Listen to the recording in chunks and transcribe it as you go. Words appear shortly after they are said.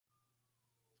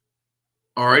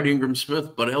All right, Ingram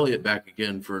Smith, but Elliott back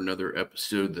again for another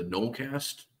episode of the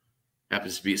Nolecast.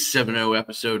 Happens to be a 7-0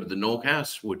 episode of the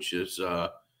Nolecast, which is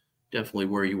definitely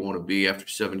where you want to be after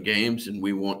 7 games. And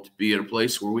we want to be at a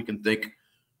place where we can thank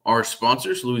our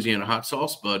sponsors. Louisiana Hot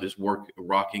Sauce, Bud is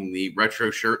rocking the retro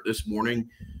shirt this morning.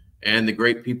 And the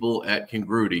great people at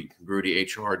Congruity.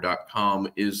 CongruityHR.com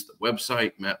is the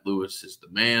website. Matt Lewis is the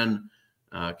man.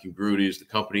 Congruity is the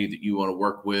company that you want to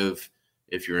work with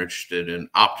if you're interested in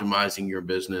optimizing your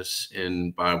business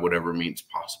and by whatever means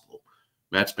possible.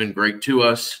 Matt's been great to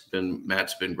us, and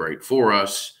Matt's been great for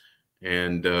us,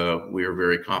 and we are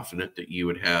very confident that you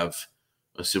would have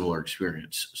a similar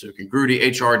experience. So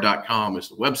congruityhr.com is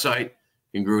the website.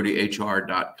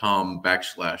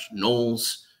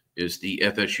 congruityhr.com/Knowles is the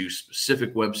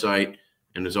FSU-specific website.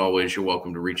 And as always, you're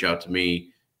welcome to reach out to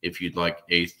me if you'd like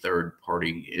a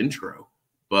third-party intro.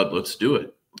 But let's do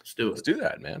it. Let's do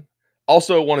that, man.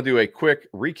 Also want to do a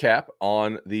quick recap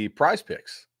on the prize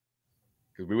picks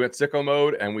because we went sicko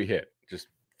mode and we hit just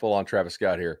full on Travis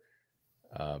Scott here.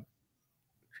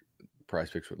 Prize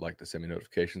picks would like to send me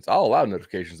notifications. I'll allow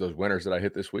notifications those winners that I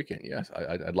hit this weekend. Yes,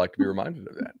 I'd like to be reminded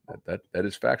of that. That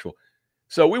is factual.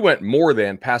 So we went more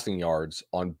than passing yards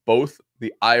on both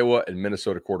the Iowa and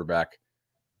Minnesota quarterback.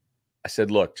 I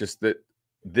said, look, just that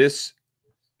this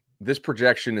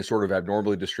projection is sort of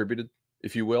abnormally distributed,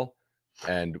 if you will.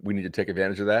 And we need to take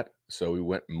advantage of that. So we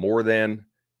went more than,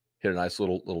 hit a nice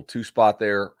little 2 spot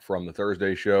there from the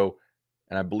Thursday show.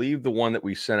 And I believe the one that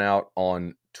we sent out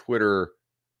on Twitter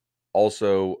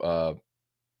also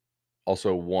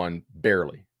won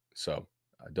barely. So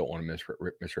I don't want to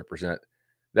misrepresent.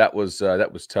 That was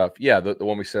tough. Yeah, the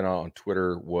one we sent out on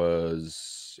Twitter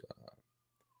was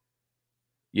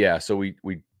so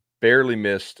we barely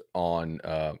missed on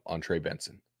Trey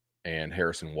Benson and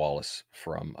Harrison Wallace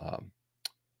from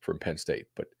Penn State,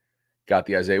 but got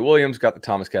the Isaiah Williams, got the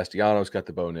Thomas Castellanos, got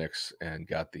the Bo Nix, and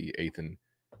got the Ethan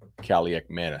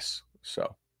Kaliak-Manis.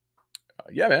 So,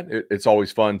 yeah, man, it's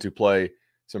always fun to play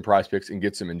some prize picks and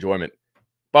get some enjoyment.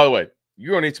 By the way,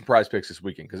 you're going to need some prize picks this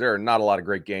weekend because there are not a lot of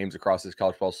great games across this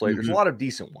college football slate. There's a lot of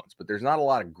decent ones, but there's not a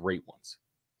lot of great ones.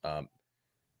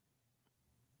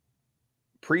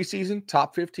 Preseason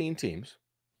top 15 teams.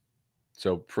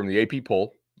 So from the AP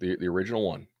poll, the original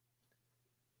one,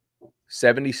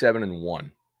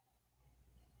 77-1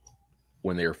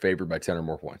 when they are favored by 10 or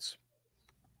more points.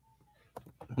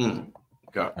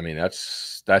 God. I mean,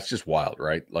 that's just wild,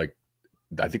 right? Like,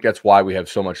 I think that's why we have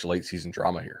so much late season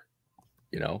drama here.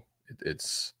 You know,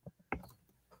 it's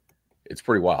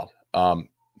pretty wild.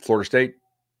 Florida State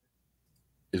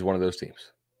is one of those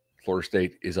teams. Florida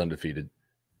State is undefeated.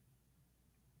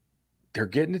 They're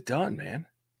getting it done, man.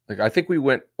 Like, I think we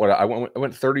went, I went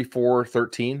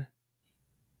 34-13.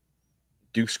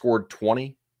 Duke scored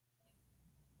 20.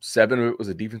 7 of it was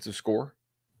a defensive score.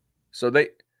 So they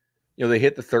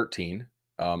hit the 13.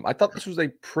 I thought this was a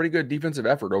pretty good defensive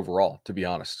effort overall, to be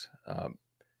honest.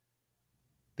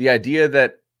 The idea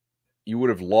that you would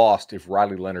have lost if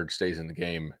Riley Leonard stays in the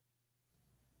game,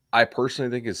 I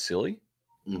personally think is silly.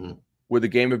 Mm-hmm. Would the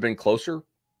game have been closer?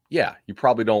 Yeah, you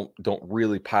probably don't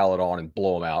really pile it on and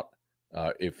blow him out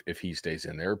if he stays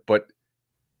in there. But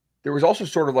there was also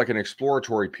sort of like an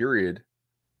exploratory period,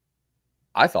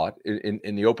 I thought,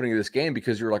 in the opening of this game,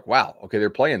 because you're like, wow, okay, they're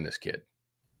playing this kid.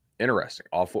 Interesting.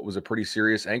 Off what was a pretty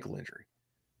serious ankle injury.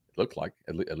 It looked like,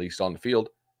 at least on the field.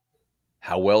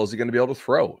 How well is he going to be able to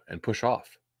throw and push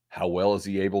off? How well is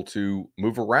he able to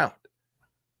move around?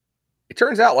 It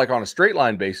turns out, like, on a straight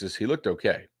line basis, he looked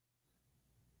okay.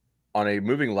 On a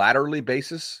moving laterally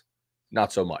basis,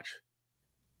 not so much.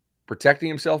 Protecting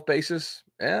himself basis,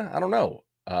 I don't know.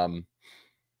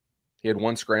 He had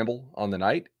 1 scramble on the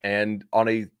night, and on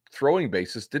a throwing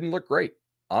basis, didn't look great,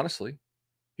 honestly.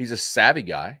 He's a savvy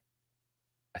guy.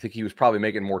 I think he was probably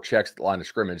making more checks at the line of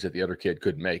scrimmage that the other kid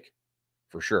couldn't make,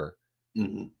 for sure.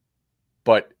 Mm-hmm.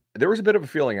 But there was a bit of a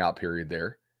feeling out period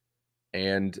there.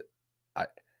 And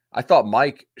I thought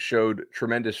Mike showed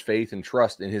tremendous faith and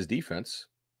trust in his defense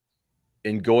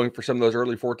in going for some of those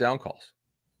early 4th down calls.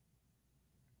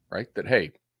 Right? That,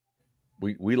 hey,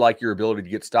 we like your ability to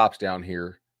get stops down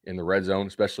here in the red zone,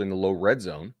 especially in the low red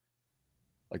zone.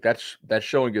 Like, that's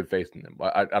showing good faith in them.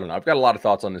 I don't know. I've got a lot of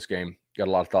thoughts on this game. Got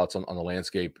a lot of thoughts on the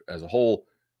landscape as a whole,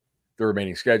 the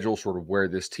remaining schedule, sort of where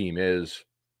this team is.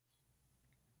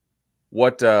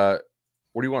 What do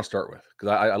you want to start with? Because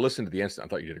I listened to the instant. I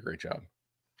thought you did a great job.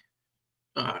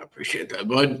 I appreciate that,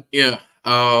 bud. Yeah.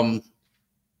 I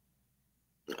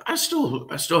still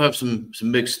have some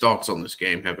mixed thoughts on this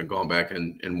game. Haven't gone back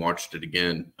and watched it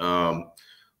again.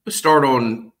 Let's start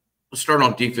on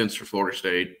defense for Florida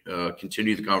State.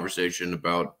 Continue the conversation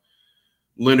about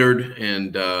Leonard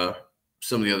and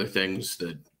some of the other things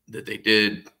that they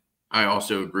did, I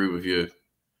also agree with you.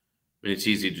 I mean, it's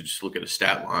easy to just look at a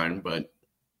stat line, but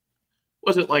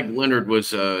wasn't like Leonard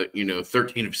was 13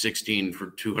 of 16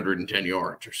 for 210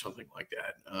 yards or something like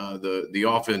that. The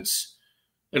offense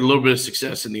had a little bit of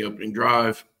success in the opening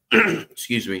drive.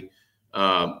 Excuse me.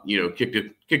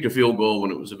 Kicked a field goal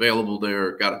when it was available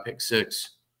there, got a pick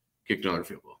six, kicked another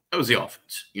field goal. That was the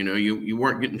offense. You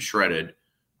weren't getting shredded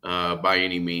by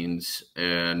any means.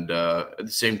 And at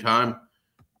the same time,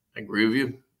 I agree with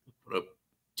you. When a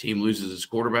team loses its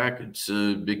quarterback, it's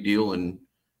a big deal and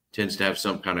tends to have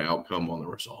some kind of outcome on the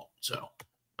result. So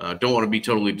don't want to be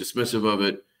totally dismissive of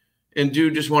it. And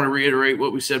do just want to reiterate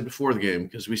what we said before the game,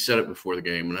 because we said it before the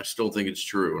game, and I still think it's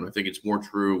true. And I think it's more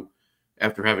true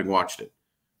after having watched it.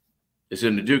 It's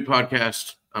in the Duke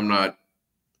podcast. I'm not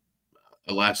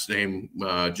a last name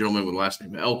gentleman with last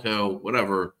name Elko,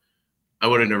 whatever. I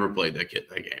would have never played that kid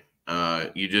that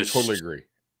game. You just totally agree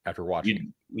after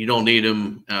watching. You don't need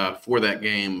him for that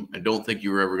game. I don't think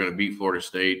you were ever going to beat Florida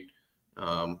State.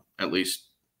 At least,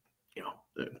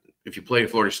 if you play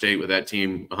Florida State with that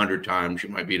team 100 times, you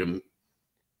might beat them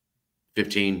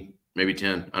 15, maybe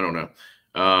 10. I don't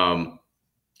know.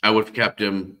 I would have kept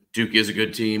him. Duke is a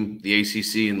good team. The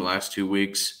ACC in the last 2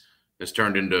 weeks has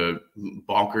turned into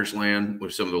bonkers land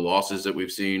with some of the losses that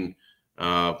we've seen.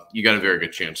 You got a very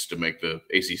good chance to make the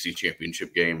ACC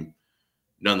championship game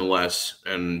nonetheless.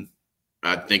 And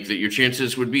I think that your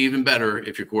chances would be even better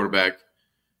if your quarterback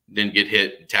didn't get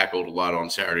hit and tackled a lot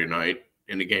on Saturday night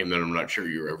in a game that I'm not sure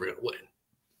you're ever going to win.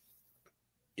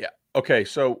 Yeah. Okay.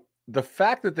 So the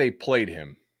fact that they played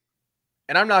him,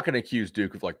 and I'm not going to accuse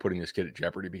Duke of putting this kid at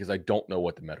jeopardy because I don't know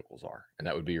what the medicals are, and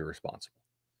that would be irresponsible.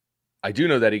 I do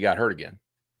know that he got hurt again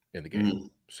in the game. Mm-hmm.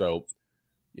 So,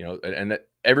 and that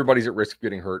everybody's at risk of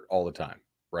getting hurt all the time,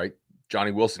 right?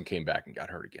 Johnny Wilson came back and got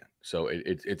hurt again. So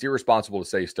it's irresponsible to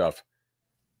say stuff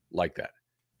like that.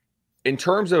 In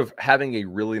terms of having a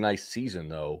really nice season,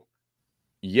 though,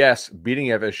 yes, beating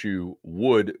FSU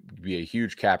would be a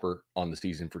huge capper on the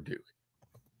season for Duke.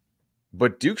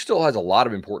 But Duke still has a lot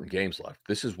of important games left.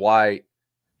 This is one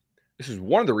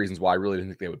of the reasons why I really didn't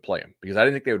think they would play him, because I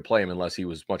didn't think they would play him unless he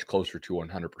was much closer to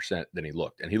 100% than he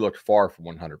looked. And he looked far from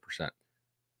 100%.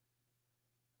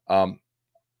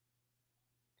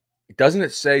 Doesn't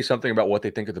it say something about what they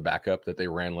think of the backup that they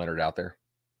ran Leonard out there?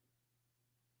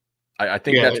 I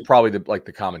think that's probably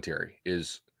the commentary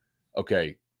is,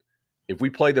 okay, if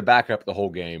we play the backup the whole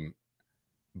game,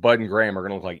 Bud and Graham are going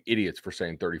to look like idiots for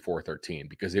saying 34-13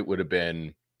 because it would have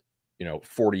been,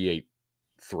 48-3.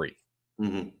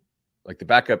 Mm-hmm. The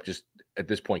backup just at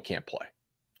this point can't play.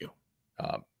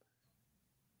 Yeah.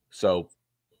 So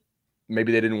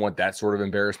maybe they didn't want that sort of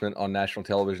embarrassment on national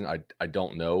television. I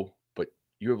don't know, but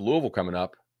you have Louisville coming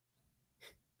up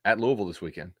at Louisville this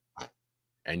weekend,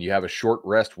 and you have a short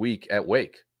rest week at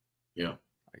Wake. Yeah.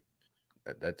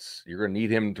 You're going to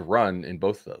need him to run in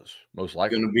both of those, most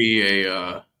likely. Going to be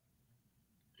a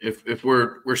if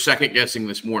we're second guessing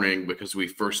this morning because we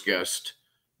first guessed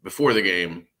before the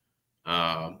game.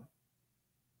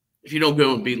 If you don't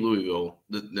go and beat Louisville,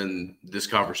 then this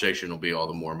conversation will be all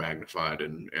the more magnified,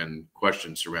 and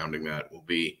questions surrounding that will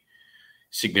be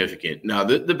significant. Now,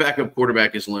 the backup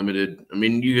quarterback is limited. I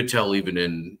mean, you could tell even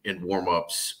in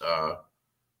warm-ups.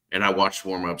 And I watched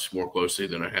warm-ups more closely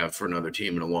than I have for another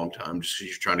team in a long time, just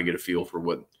because you're trying to get a feel for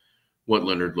what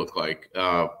Leonard looked like.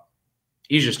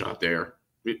 He's just not there.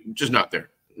 Just not there.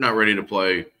 Not ready to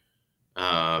play.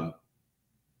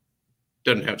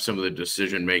 Doesn't have some of the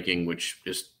decision-making, which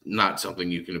is not something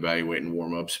you can evaluate in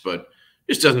warm-ups, but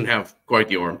just doesn't have quite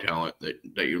the arm talent that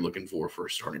you're looking for a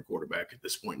starting quarterback at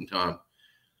this point in time.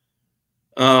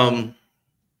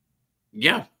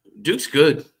 Yeah, Duke's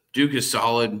good. Duke is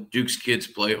solid. Duke's kids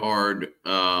play hard.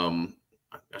 I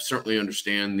certainly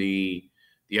understand the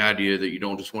idea that you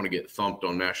don't just want to get thumped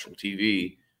on national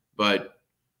TV, but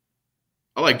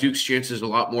I like Duke's chances a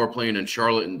lot more playing in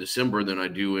Charlotte in December than I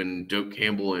do in Doak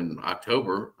Campbell in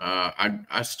October.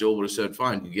 I still would have said,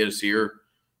 fine, you get us here.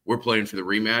 We're playing for the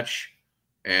rematch.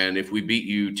 And if we beat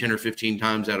you 10 or 15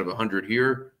 times out of 100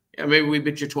 here, yeah, maybe we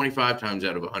beat you 25 times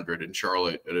out of 100 in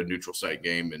Charlotte at a neutral site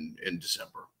game in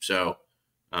December. So,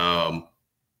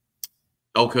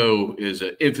 Elko is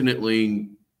an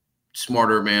infinitely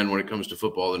smarter man when it comes to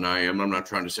football than I am. I'm not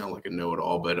trying to sound like a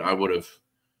know-it-all, but I would have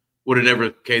never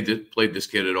played this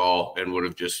kid at all and would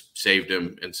have just saved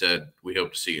him and said, we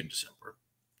hope to see you in December.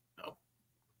 No.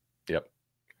 Yep.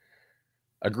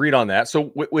 Agreed on that.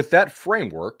 So with that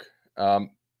framework,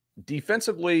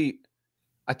 defensively,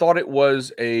 I thought it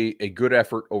was a good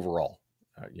effort overall.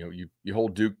 You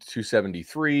hold Duke to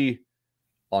 273.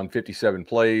 on 57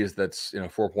 plays. That's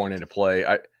 4 into play.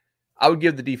 I would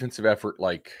give the defensive effort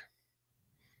like,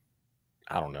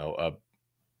 I don't know,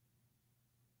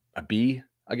 a B,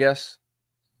 I guess.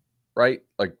 Right?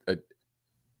 Like,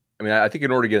 I think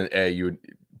in order to get an A, you would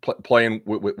playing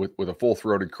with a full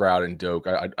throated crowd in Doak.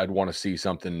 I'd want to see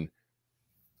something,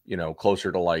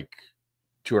 closer to like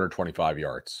 225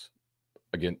 yards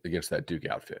against that Duke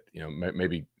outfit.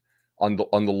 Maybe on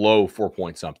the low 4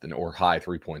 point something or high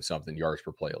 3 point something yards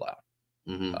per play allowed.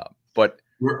 Mm-hmm. But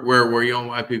where were you on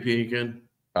YPP again?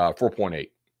 4.8.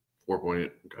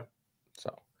 4.8. Okay.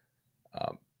 So,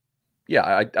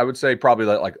 yeah, I would say probably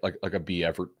like a B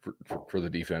effort for the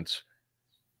defense.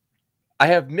 I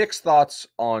have mixed thoughts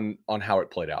on how it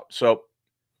played out. So,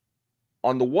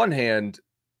 on the one hand,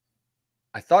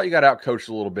 I thought you got outcoached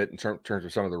a little bit in terms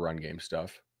of some of the run game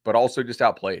stuff, but also just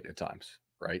outplayed at times.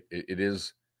 Right? It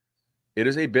is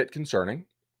a bit concerning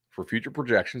for future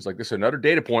projections. Like, this is another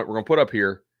data point we're going to put up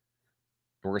here, and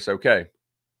we're going to say, okay,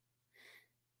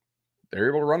 they're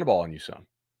able to run the ball on you some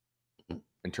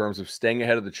in terms of staying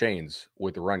ahead of the chains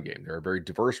with the run game. They're a very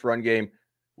diverse run game.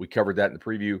 We covered that in the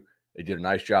preview. They did a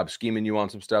nice job scheming you on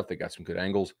some stuff. They got some good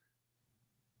angles.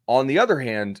 On the other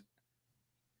hand,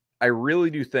 I really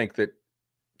do think that,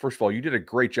 first of all, you did a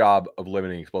great job of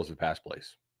limiting explosive pass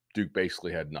plays. Duke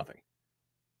basically had nothing.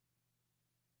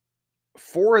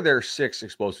 4 of their 6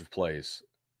 explosive plays,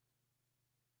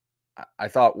 I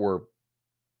thought were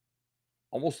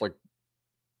almost like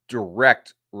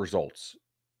direct results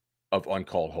of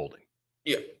uncalled holding.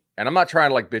 Yeah. And I'm not trying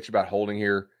to like bitch about holding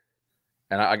here.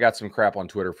 And I got some crap on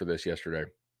Twitter for this yesterday.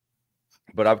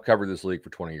 But I've covered this league for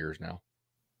 20 years now.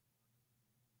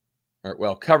 All right,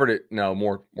 well, covered it, no,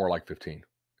 more like 15.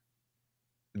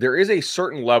 There is a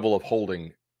certain level of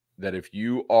holding that if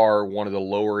you are one of the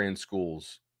lower end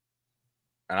schools,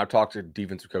 and I've talked to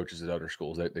defensive coaches at other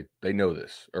schools, they know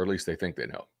this, or at least they think they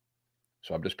know.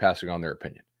 So I'm just passing on their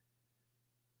opinion.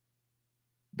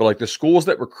 But like the schools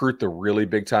that recruit the really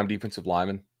big time defensive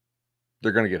linemen,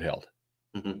 they're going to get held.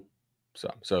 Mm-hmm.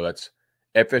 So that's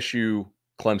FSU,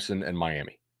 Clemson, and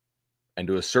Miami, and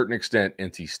to a certain extent,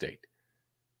 NC State.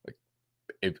 Like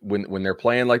when they're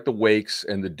playing like the Wakes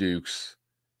and the Dukes,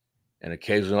 and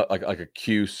occasionally like a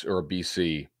Cuse or a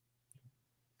BC,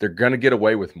 they're going to get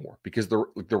away with more because the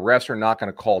refs are not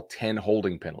going to call 10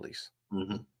 holding penalties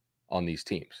on these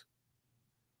teams.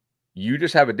 You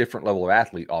just have a different level of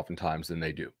athlete oftentimes than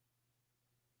they do.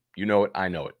 You know it. I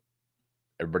know it.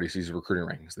 Everybody sees the recruiting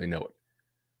rankings. They know it.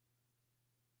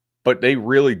 But they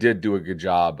really did do a good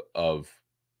job of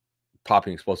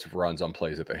popping explosive runs on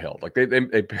plays that they held. Like they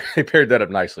paired that up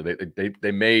nicely.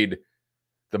 They made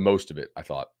the most of it, I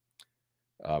thought.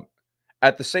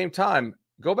 At the same time,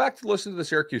 go back to listen to the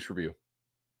Syracuse review.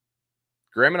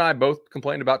 Graham and I both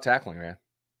complained about tackling, man.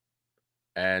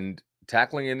 And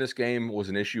tackling in this game was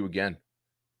an issue again,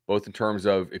 both in terms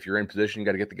of if you're in position, you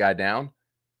got to get the guy down,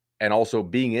 and also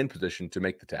being in position to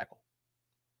make the tackle.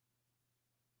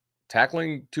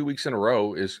 Tackling 2 weeks in a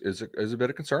row is a bit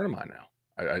of concern of mine now.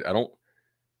 I don't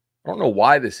know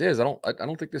why this is. I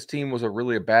don't think this team was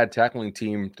really a bad tackling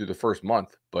team through the first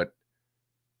month, but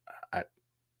I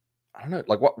don't know.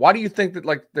 Like, why do you think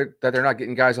that they're not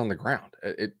getting guys on the ground?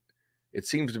 It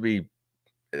seems to be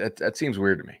that seems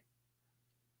weird to me.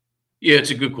 Yeah,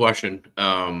 it's a good question.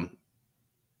 I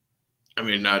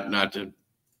mean, not to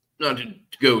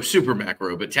go super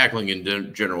macro, but tackling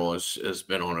in general has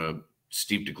been on a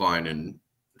steep decline in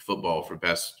football for the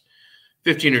past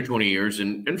 15 or 20 years.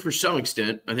 And for some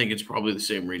extent, I think it's probably the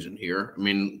same reason here. I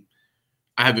mean,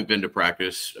 I haven't been to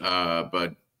practice,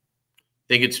 but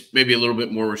I think it's maybe a little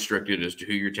bit more restricted as to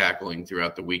who you're tackling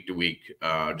throughout the week-to-week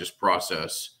just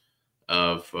process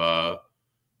of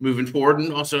moving forward.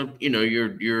 And also,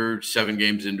 you're 7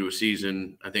 games into a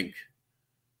season. I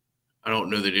don't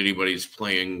know that anybody's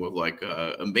playing with like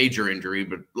a major injury,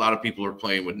 but a lot of people are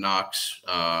playing with knocks,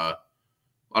 a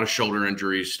lot of shoulder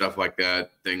injuries, stuff like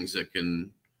that, things that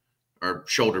are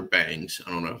shoulder bangs.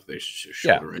 I don't know if they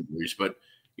shoulder injuries, but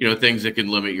things that can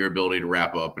limit your ability to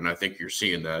wrap up. And I think you're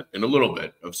seeing that in a little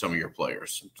bit of some of your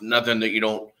players. Nothing that you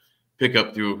don't pick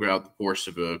up throughout the course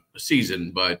of a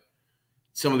season, but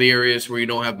some of the areas where you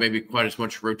don't have maybe quite as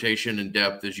much rotation and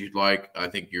depth as you'd like, I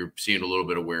think you're seeing a little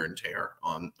bit of wear and tear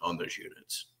on those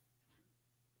units.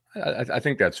 I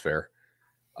think that's fair.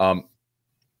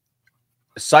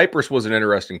 Cypress was an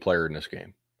interesting player in this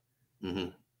game. Mm-hmm.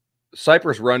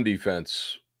 Cypress run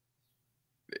defense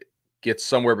gets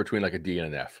somewhere between like a D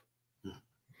and an F.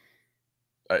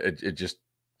 It just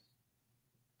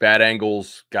bad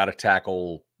angles, got to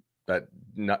tackle, that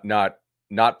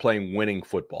not playing winning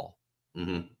football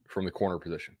from the corner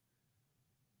position.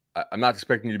 I'm not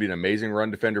expecting you to be an amazing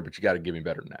run defender, but you got to give me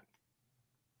better than that.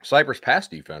 Cypress pass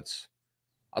defense,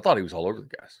 I thought he was all over the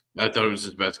guys. I thought it was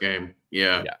his best game.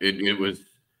 Yeah. It was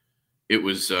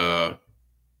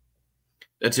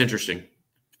that's interesting.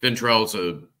 Ventrell's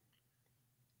a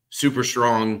super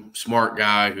strong, smart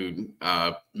guy who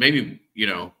maybe,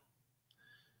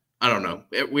 I don't know.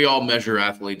 We all measure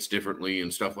athletes differently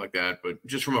and stuff like that, but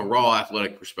just from a raw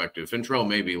athletic perspective, Ventrell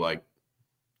may be like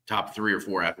top 3 or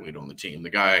 4 athlete on the team. The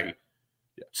guy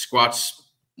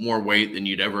squats more weight than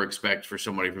you'd ever expect for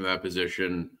somebody from that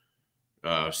position.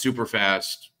 Super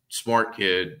fast, smart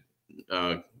kid.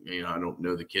 I don't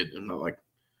know the kid. I'm not like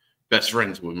best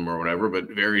friends with him or whatever,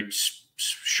 but very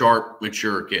sharp,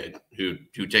 mature kid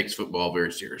who takes football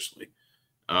very seriously.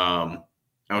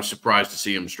 I was surprised to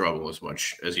see him struggle as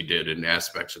much as he did in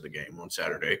aspects of the game on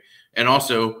Saturday, and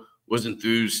also was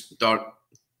enthused. Thought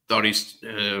he's,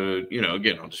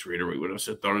 again, I'll just reiterate what I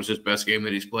said. Thought it was his best game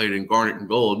that he's played in garnet and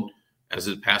gold as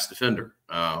a pass defender.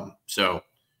 So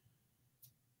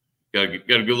got to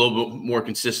get a little bit more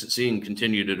consistency and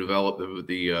continue to develop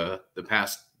the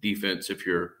pass defense if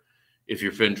you're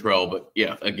Ventrell. But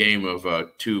yeah, a game of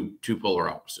two polar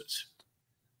opposites.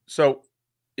 So,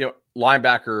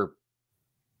 linebacker.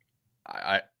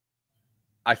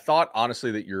 I thought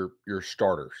honestly that your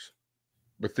starters,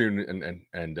 Bethune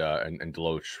and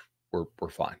Deloach were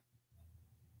fine.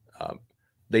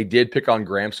 They did pick on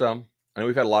Graham some. I know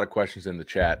we've had a lot of questions in the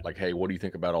chat, like, "Hey, what do you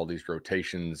think about all these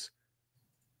rotations?"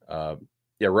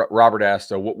 Robert asked,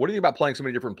 "So, what do you think about playing so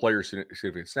many different players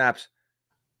significant snaps?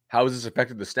 How has this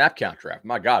affected the snap count draft?"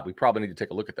 My God, we probably need to take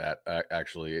a look at that.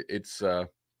 Actually, it's.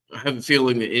 I have a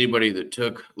feeling that anybody that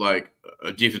took like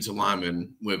a defensive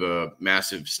lineman with a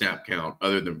massive snap count,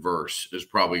 other than Verse, is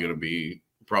probably going to be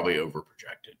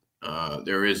overprojected.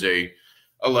 There is a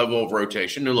level of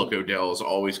rotation. And look, Odell is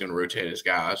always going to rotate his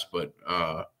guys, but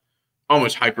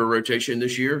almost hyper rotation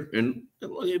this year, and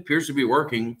it appears to be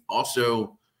working.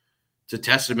 Also, it's a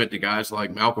testament to guys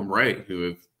like Malcolm Ray who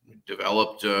have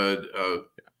developed a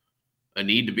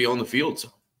need to be on the field.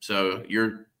 So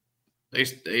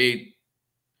they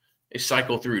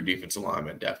cycle through defensive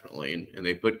linemen definitely, and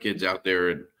they put kids out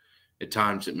there at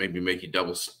times that maybe make you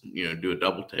do a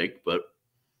double take, but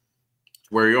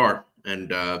it's where you are,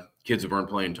 and kids have earned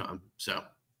playing time. So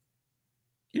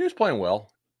he was playing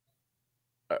well.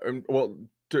 Well,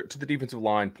 to the defensive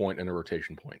line point and the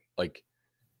rotation point, like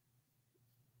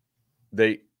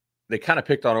they kind of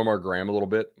picked on Omar Graham a little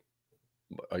bit.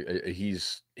 When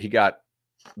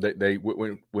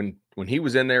he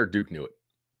was in there, Duke knew it.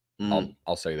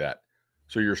 I'll say that.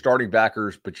 So you're starting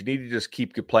backers, but you need to just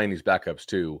keep playing these backups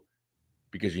too,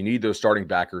 because you need those starting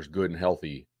backers good and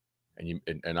healthy.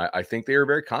 And I think they are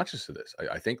very conscious of this.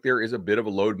 I think there is a bit of a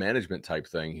load management type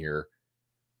thing here,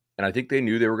 and I think they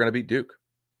knew they were going to beat Duke,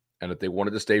 and that they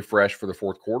wanted to stay fresh for the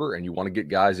fourth quarter. And you want to get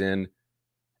guys in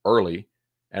early.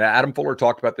 And Adam Fuller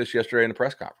talked about this yesterday in the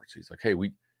press conference. He's like, "Hey,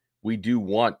 we do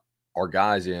want our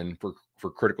guys in for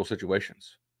critical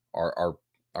situations. Our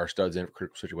studs in for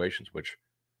critical situations," which,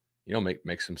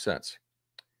 makes some sense.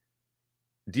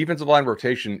 Defensive line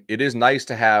rotation, it is nice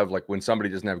to have, like, when somebody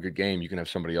doesn't have a good game, you can have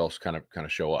somebody else kind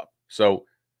of show up. So,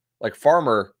 like,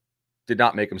 Farmer did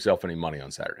not make himself any money on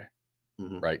Saturday,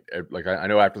 right? Like, I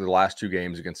know after the last 2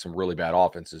 games against some really bad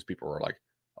offenses, people were like,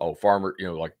 "Oh, Farmer,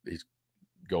 like he's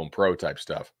going pro type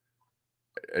stuff."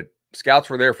 Scouts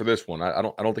were there for this one. I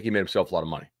don't think he made himself a lot of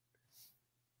money.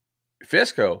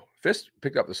 Fisk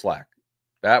picked up the slack.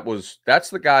 That's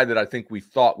the guy that I think we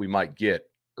thought we might get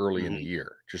early in the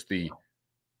year. Just the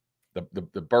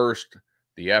burst,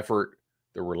 the effort,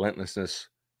 the relentlessness.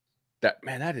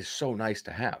 That is so nice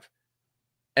to have.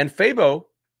 And Fabo,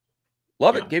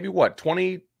 love it. Gave you what,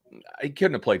 20? He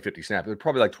couldn't have played 50 snaps. It was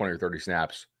probably like 20 or 30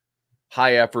 snaps.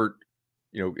 High effort,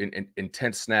 in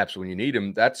intense snaps when you need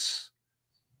him. That's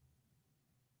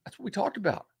what we talked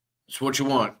about. It's what you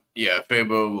want. Yeah,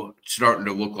 Fabo starting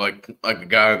to look like a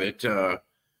guy that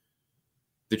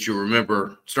you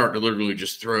remember starting to literally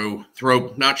just throw,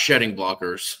 not shedding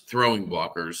blockers, throwing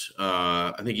blockers.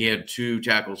 I think he had 2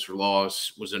 tackles for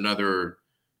loss, was another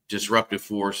disruptive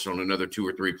force on another 2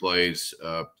 or 3 plays.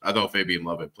 I thought Fabian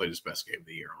Lovett played his best game of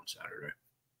the year on Saturday.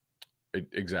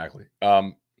 Exactly.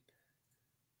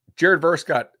 Jared Verse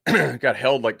got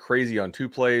held like crazy on 2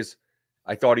 plays.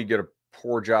 I thought he did a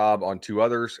poor job on 2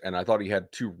 others, and I thought he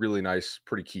had 2 really nice,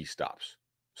 pretty key stops.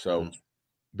 So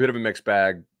bit of a mixed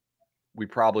bag. We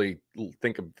probably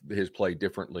think of his play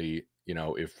differently,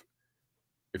 if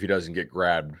he doesn't get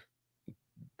grabbed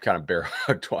kind of bear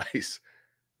hug twice.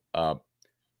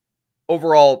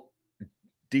 Overall,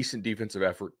 decent defensive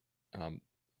effort.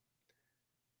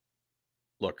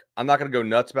 look, I'm not going to go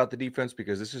nuts about the defense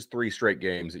because this is 3 straight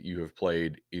games that you have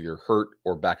played either hurt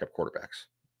or backup quarterbacks.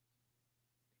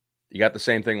 You got the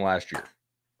same thing last year,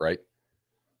 right?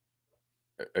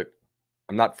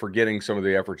 I'm not forgetting some of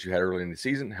the efforts you had early in the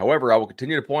season. However, I will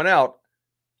continue to point out,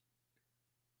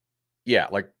 yeah,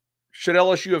 like, should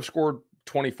LSU have scored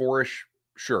 24-ish?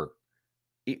 Sure.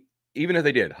 Even if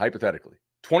they did, hypothetically.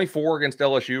 24 against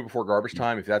LSU before garbage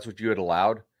time, if that's what you had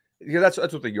allowed, that's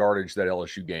what the yardage that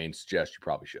LSU gained suggests you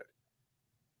probably should.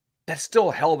 That's still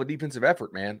a hell of a defensive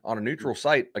effort, man, on a neutral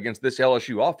site against this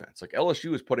LSU offense. Like,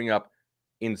 LSU is putting up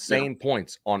insane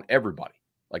points on everybody.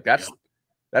 Like, that's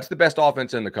the best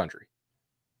offense in the country.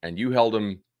 And you held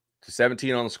them to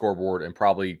 17 on the scoreboard and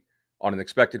probably on an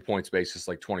expected points basis,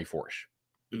 like 24-ish.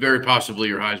 Very possibly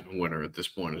your Heisman winner at this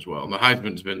point as well. The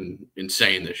Heisman's been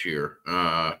insane this year.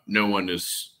 No one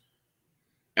has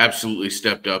absolutely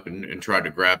stepped up and tried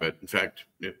to grab it. In fact,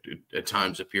 it at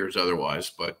times appears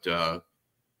otherwise. But,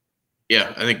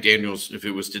 yeah, I think Daniels, if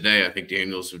it was today, I think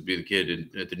Daniels would be the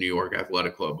kid at the New York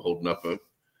Athletic Club holding up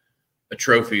a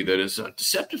trophy that is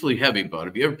deceptively heavy, bud.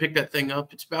 Have you ever picked that thing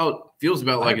up? Feels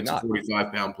about like it's a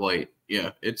 45-pound plate.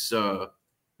 Yeah, it's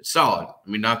solid. I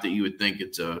mean, not that you would think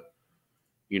it's a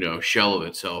shell of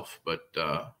itself, but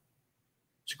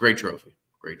it's a great trophy.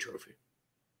 Great trophy.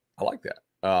 I like that.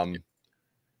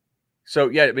 So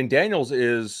yeah, I mean, Daniels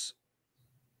is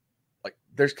like,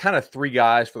 there's kind of 3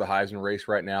 guys for the Heisman race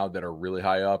right now that are really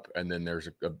high up, and then there's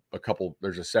a couple.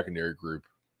 There's a secondary group.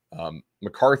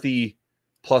 McCarthy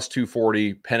plus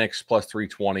 240, Penix plus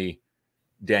 320,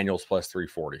 Daniels plus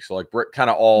 340. So like, we're kind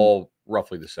of all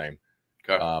roughly the same.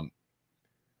 Okay.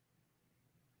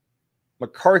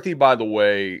 McCarthy, by the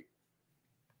way,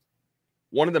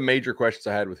 one of the major questions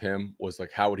I had with him was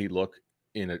like, how would he look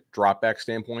in a drop back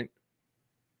standpoint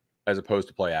as opposed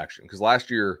to play action? Because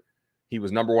last year he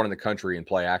was number 1 in the country in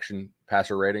play action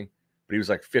passer rating, but he was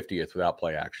like 50th without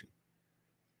play action.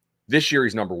 This year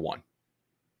he's number 1.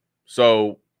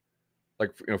 So,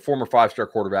 like, former 5-star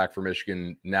quarterback for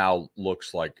Michigan now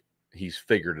looks like he's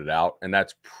figured it out, and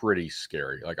that's pretty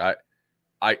scary. Like, I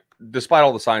despite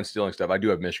all the sign stealing stuff, I do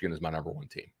have Michigan as my number 1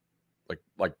 team,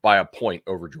 like by a point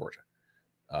over Georgia.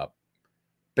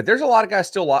 But there's a lot of guys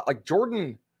still like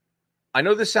Jordan. I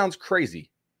know this sounds crazy.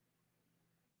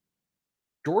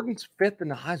 Jordan's 5th in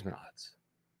the Heisman odds.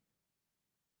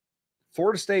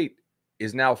 Florida State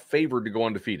is now favored to go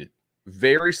undefeated,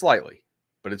 very slightly,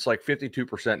 but it's like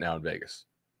 52% now in Vegas.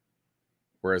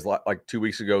 Whereas like 2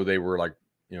 weeks ago, they were like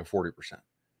 40%.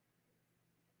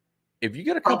 If you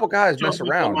get a couple guys mess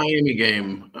around, Miami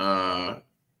game,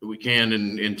 we can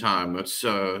in time. Let's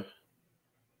go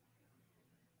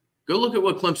look at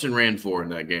what Clemson ran for in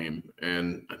that game,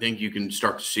 and I think you can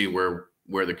start to see where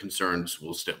the concerns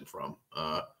will stem from.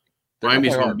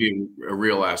 Miami's going to be a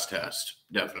real ass test,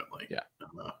 definitely.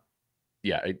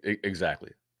 Yeah.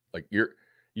 Exactly. Like,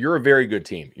 you're a very good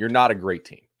team. You're not a great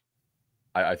team.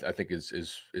 I think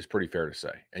is pretty fair to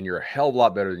say, and you're a hell of a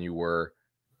lot better than you were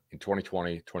in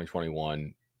 2020,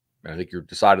 2021, and I think you're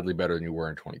decidedly better than you were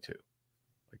in 22.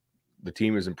 Like, the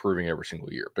team is improving every single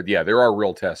year. But yeah, there are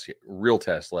real tests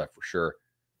left for sure.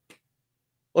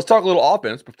 Let's talk a little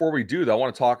offense. Before we do, though, I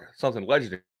want to talk something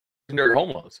legendary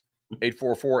home loans.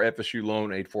 844 FSU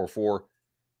loan, 844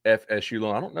 FSU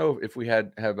loan. I don't know if we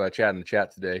have Chad in the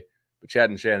chat today, but Chad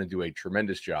and Shannon do a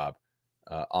tremendous job,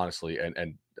 honestly. And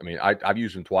I mean, I've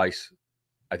used them twice.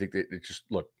 I think that it's just,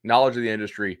 look, knowledge of the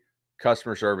industry,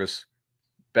 customer service,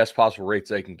 best possible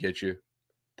rates they can get you,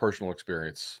 personal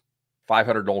experience.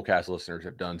 500 Nolecast listeners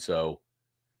have done so.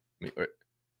 I mean,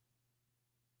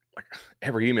 like,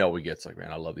 every email we get, it's like,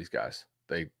 man, I love these guys.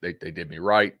 They did me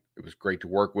right. It was great to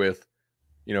work with.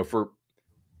 You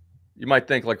might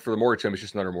think, like, for the mortgage company, it's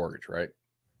just another mortgage, right?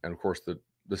 And of course the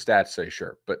stats say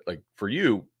sure, but like, for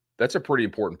you, that's a pretty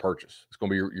important purchase. It's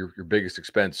going to be your biggest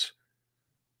expense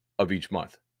of each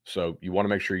month. So you want to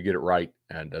make sure you get it right,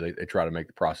 and they try to make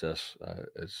the process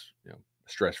as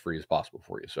stress-free as possible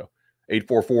for you. So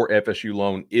 844 FSU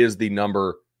loan is the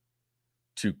number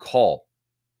to call.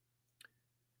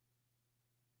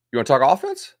 You want to talk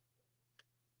offense?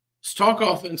 Let's talk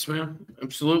offense, man.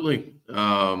 Absolutely.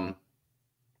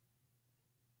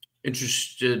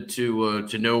 Interested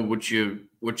to know what you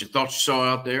thought you saw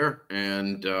out there,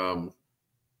 and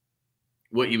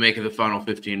what you make of the final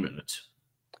 15 minutes.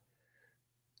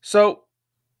 So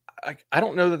I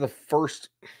don't know that the first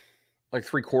like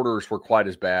 3 quarters were quite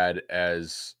as bad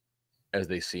as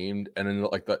they seemed, and then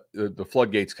like the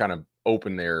floodgates kind of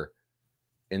open there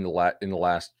in the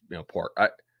last part.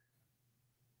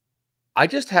 I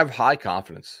just have high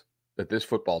confidence that this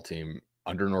football team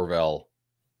under Norvell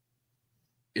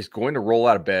is going to roll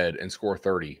out of bed and score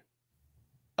 30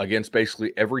 against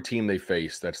basically every team they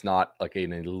face that's not like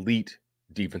an elite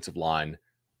defensive line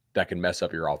that can mess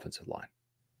up your offensive line.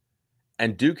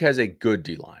 And Duke has a good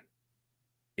D-line.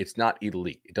 It's not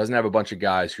elite. It doesn't have a bunch of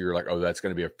guys who you're like, oh, that's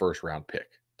going to be a first-round pick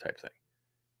type thing.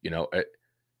 You know,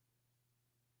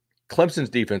 Clemson's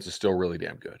defense is still really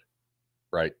damn good,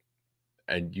 right?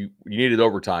 And you needed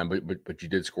overtime, but you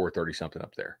did score 30-something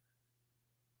up there.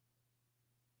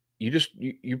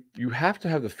 You have to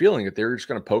have the feeling that they're just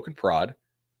going to poke and prod,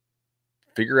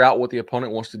 figure out what the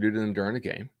opponent wants to do to them during the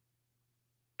game,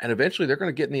 and eventually they're going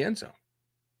to get in the end zone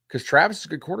because Travis is a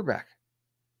good quarterback.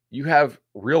 You have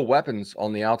real weapons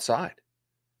on the outside.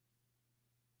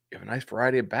 You have a nice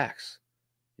variety of backs.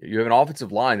 You have an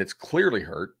offensive line that's clearly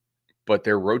hurt, but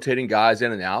they're rotating guys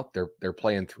in and out. They're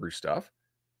playing through stuff.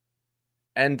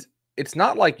 And it's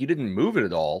not like you didn't move it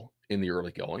at all in the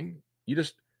early going. You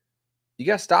got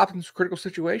to stop in some critical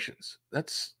situations.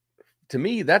 To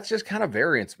me, that's just kind of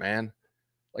variance, man.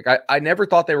 Like I never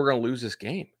thought they were going to lose this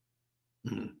game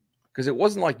because it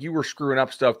wasn't like you were screwing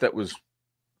up stuff that was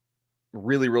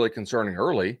really, really concerning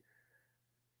early.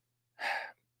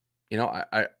 You know,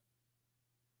 I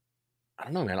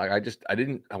don't know, man. Like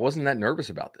I wasn't that nervous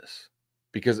about this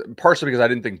partially because I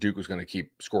didn't think Duke was going to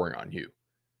keep scoring on you.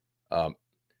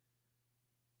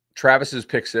 Travis's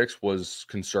pick six was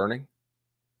concerning,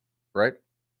 right?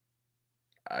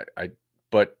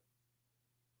 But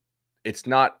it's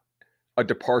not a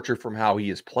departure from how he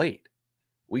has played.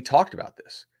 We talked about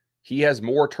this. He has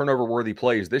more turnover-worthy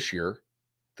plays this year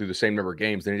through the same number of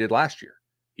games than he did last year.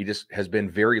 He just has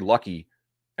been very lucky,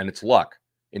 and it's luck,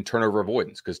 in turnover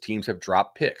avoidance because teams have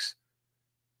dropped picks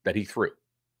that he threw.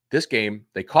 This game,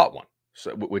 they caught one,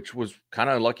 which was kind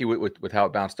of unlucky with how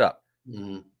it bounced up.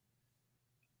 Mm-hmm.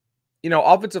 You know,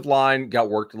 offensive line got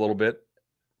worked a little bit,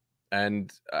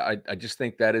 and I just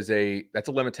think that's a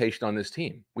limitation on this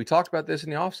team. We talked about this in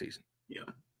the offseason. Yeah.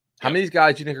 How many of these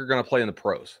guys do you think are going to play in the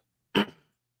pros?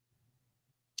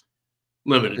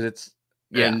 Limited. It's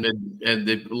and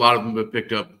a lot of them have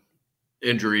picked up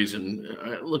injuries. And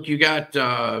look, you got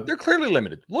they're clearly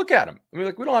limited. Look at them. I mean,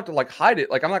 like we don't have to like hide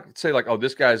it. Like I'm not going to say like, oh,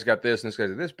 this guy's got this and this guy's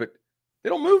got this, but they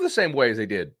don't move the same way as they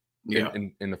did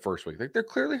in the first week. Like they're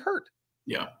clearly hurt.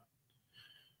 Yeah.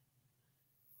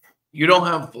 You don't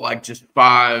have like just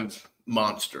 5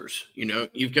 monsters. You know,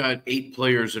 you've got 8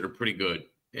 players that are pretty good,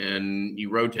 and you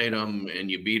rotate them, and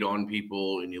you beat on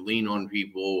people, and you lean on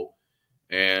people,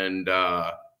 and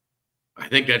I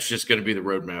think that's just going to be the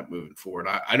roadmap moving forward.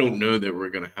 I don't know that we're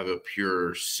going to have a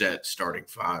pure set starting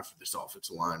 5 for this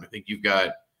offensive line. I think you've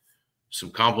got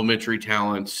some complementary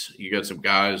talents. You got some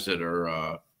guys that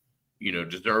are,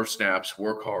 deserve snaps,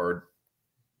 work hard,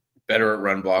 better at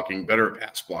run blocking, better at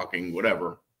pass blocking,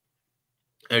 whatever,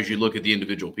 as you look at the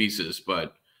individual pieces.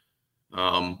 But,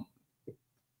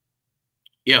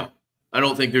 yeah, I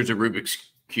don't think there's a Rubik's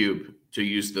Cube, to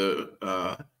use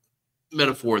the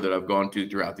metaphor that I've gone to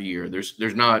throughout the year.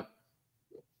 There's not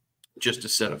just a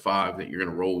set of 5 that you're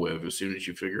going to roll with as soon as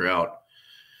you figure out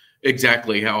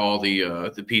exactly how all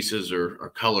the pieces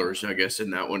or colors, I guess, in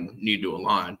that one need to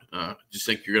align. Just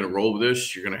think you're going to roll with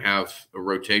this. You're going to have a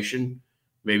rotation.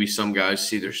 Maybe some guys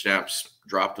see their snaps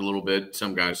dropped a little bit.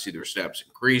 Some guys see their snaps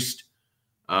increased.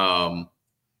 I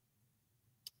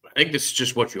think this is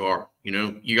just what you are. You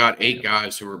know, you got 8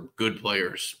 guys who are good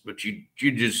players, but you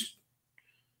just,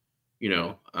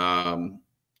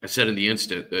 I said in the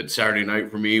instant that Saturday night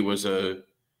for me was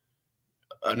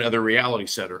another reality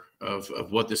setter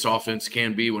of what this offense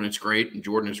can be when it's great and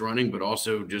Jordan is running, but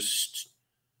also just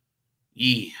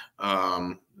the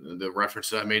reference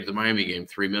that I made to the Miami game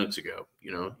 3 minutes ago.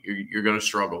 You know, you're going to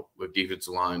struggle with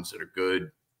defensive lines that are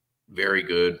good, very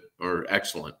good, or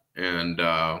excellent, and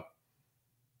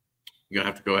you're going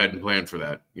to have to go ahead and plan for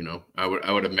that. You know, I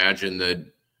would imagine that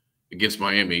against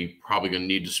Miami, probably going to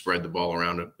need to spread the ball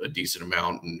around a decent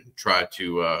amount and try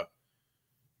to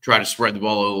spread the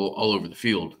ball all over the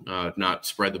field, not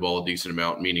spread the ball a decent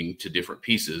amount, meaning to different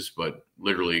pieces, but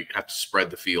literally have to spread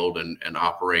the field and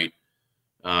operate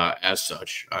as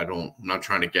such. I'm not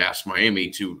trying to gas Miami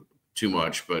too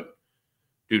much, but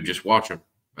dude, just watch them.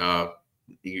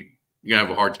 You're gonna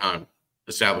have a hard time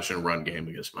establishing a run game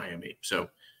against Miami. So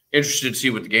interested to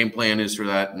see what the game plan is for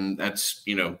that. And that's,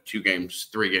 3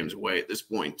 games away at this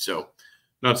point. So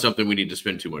not something we need to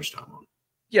spend too much time on.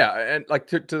 Yeah, and like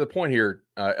to the point here,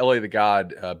 LA the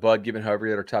God, Bud, given how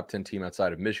every other top 10 team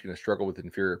outside of Michigan has struggled with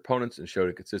inferior opponents and showed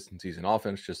inconsistencies in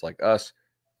offense just like us,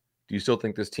 do you still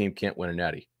think this team can't win a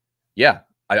natty? Yeah,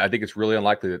 I think it's really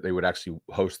unlikely that they would actually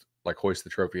hoist the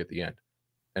trophy at the end.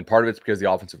 And part of it's because of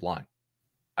the offensive line.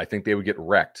 I think they would get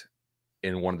wrecked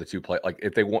in one of the two play. Like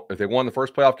if they won the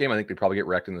first playoff game, I think they'd probably get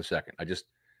wrecked in the second.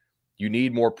 You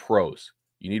need more pros.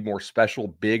 You need more special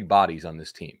big bodies on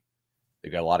this team. They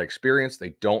got a lot of experience.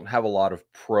 They don't have a lot of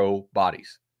pro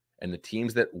bodies. And the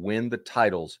teams that win the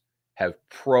titles have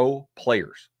pro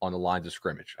players on the lines of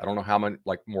scrimmage. I don't know how many,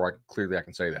 more clearly I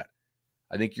can say that.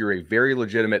 I think you're a very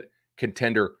legitimate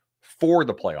contender for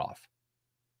the playoff,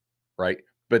 right?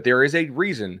 But there is a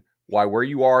reason why where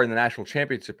you are in the national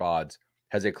championship odds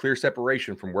has a clear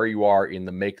separation from where you are in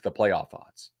the make the playoff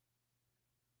odds.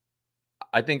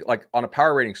 I think on a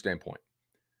power rating standpoint,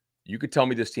 you could tell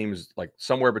me this team is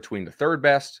somewhere between the third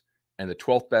best and the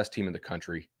 12th best team in the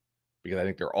country, because I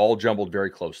think they're all jumbled very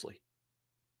closely.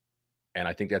 And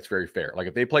I think that's very fair.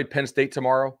 If they played Penn State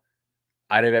tomorrow,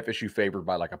 I'd have FSU favored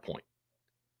by a point.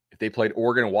 If they played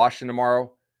Oregon and Washington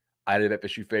tomorrow, I'd have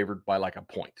FSU favored by a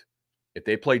point. If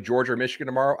they played Georgia or Michigan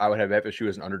tomorrow, I would have FSU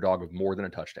as an underdog of more than a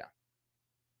touchdown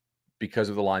because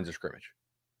of the lines of scrimmage.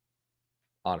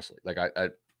 Honestly,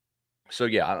 so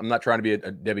yeah, I'm not trying to be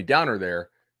a Debbie Downer there,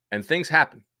 and things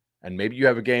happen. And maybe you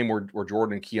have a game where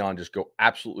Jordan and Keon just go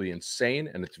absolutely insane,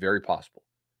 and it's very possible.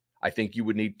 I think you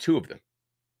would need two of them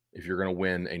if you're going to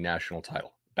win a national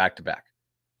title back-to-back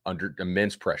under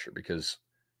immense pressure, because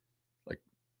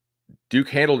Duke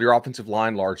handled your offensive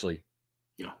line largely.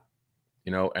 Yeah.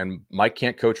 And Mike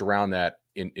can't coach around that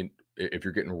if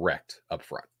you're getting wrecked up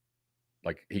front.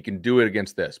 He can do it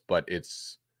against this, but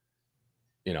it's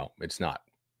not.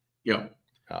 Yeah.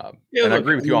 And I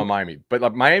agree with you on Miami,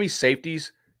 but Miami's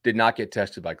safeties did not get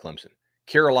tested by Clemson.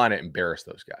 Carolina embarrassed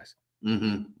those guys.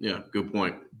 Mm-hmm. Yeah, good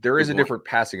point. There is a different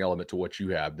passing element to what you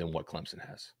have than what Clemson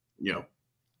has. Yeah,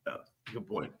 good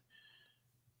point.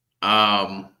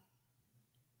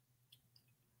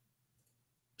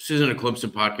 This isn't a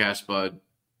Clemson podcast, but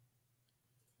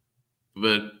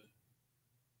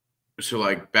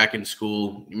so back in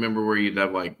school, you remember where you'd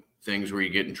have things where you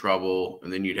get in trouble,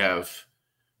 and then you'd have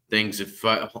things that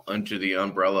fall under the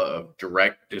umbrella of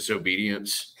direct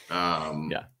disobedience.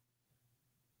 Yeah.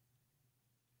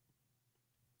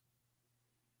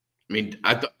 I mean,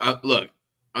 I thought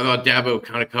Dabo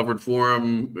kind of covered for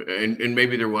him, and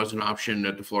maybe there was an option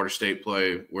at the Florida State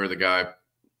play where the guy,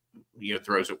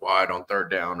 throws it wide on third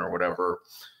down or whatever,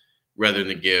 rather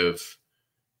than give.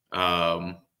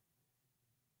 I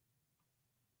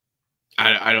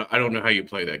don't know how you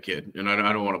play that kid, and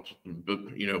I don't want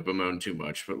to bemoan too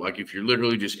much, but if you're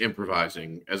literally just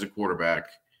improvising as a quarterback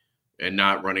and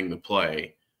not running the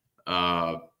play,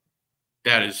 it'll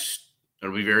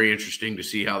be very interesting to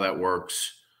see how that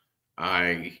works.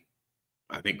 I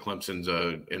think Clemson's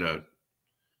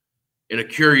in a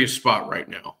curious spot right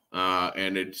now,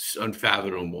 and it's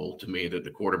unfathomable to me that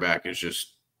the quarterback is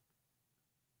just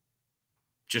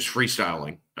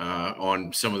freestyling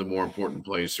on some of the more important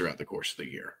plays throughout the course of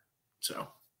the year. So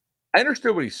I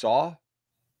understood what he saw,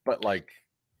 but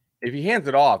if he hands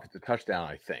it off, it's a touchdown,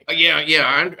 I think.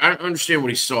 Yeah, I understand what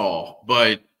he saw,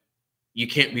 but you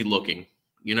can't be looking.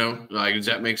 Does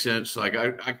that make sense?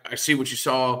 I see what you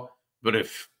saw, but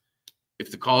if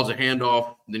the call's a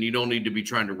handoff, then you don't need to be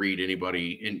trying to read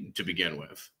anybody to begin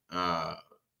with.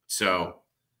 So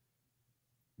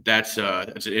that's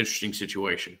an interesting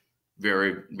situation.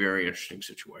 Very, very interesting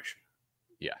situation.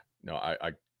 Yeah, no,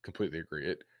 I completely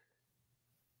agree.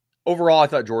 Overall, I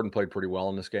thought Jordan played pretty well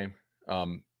in this game.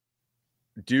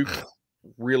 Duke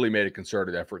really made a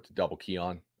concerted effort to double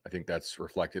Keon. I think that's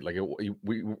reflected. We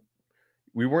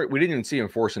didn't even see him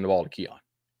forcing the ball to Keon,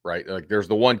 right? There's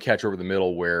the one catch over the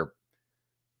middle where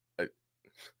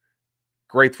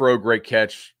great throw, great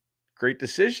catch, great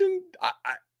decision.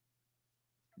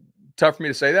 Tough for me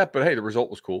to say that, but hey, the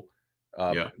result was cool.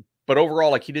 Yeah. But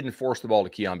overall, he didn't force the ball to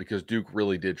Keon because Duke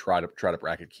really did try to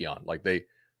bracket Keon.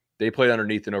 They played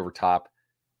underneath and over top.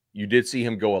 You did see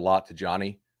him go a lot to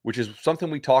Johnny, which is something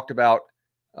we talked about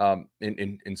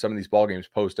in some of these ball games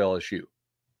post LSU,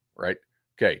 right?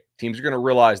 Okay, teams are going to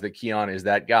realize that Keon is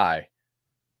that guy.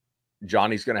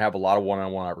 Johnny's going to have a lot of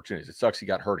one-on-one opportunities. It sucks he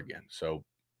got hurt again. So,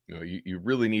 you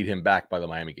really need him back by the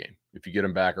Miami game. If you get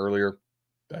him back earlier,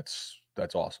 that's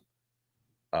awesome.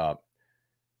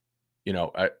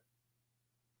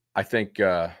 I think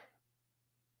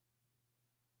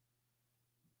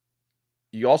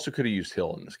you also could have used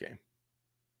Hill in this game,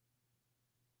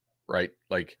 right?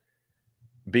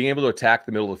 Being able to attack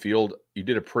the middle of the field, you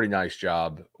did a pretty nice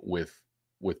job with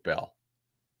Bell,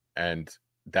 and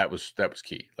that was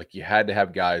key. You had to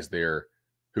have guys there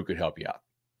who could help you out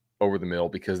over the middle,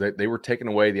 because they were taking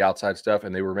away the outside stuff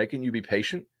and they were making you be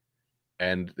patient,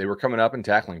 and they were coming up and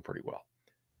tackling pretty well.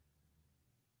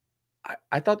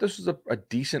 I thought this was a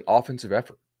decent offensive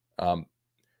effort.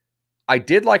 I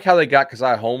did like how they got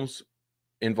Keziah Holmes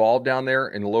involved down there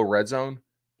in the low red zone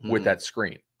with Mhm. that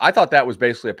screen. I thought that was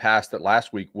basically a pass that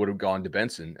last week would have gone to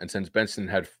Benson. And since Benson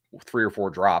had 3 or 4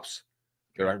 drops,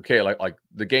 they're like, okay, like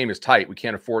the game is tight. We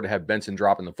can't afford to have Benson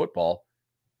dropping the football.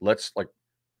 Let's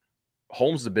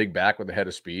Holmes, the big back with the head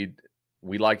of speed.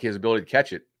 We like his ability to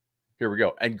catch it. Here we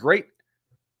go. And great.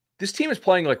 This team is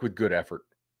playing with good effort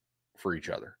for each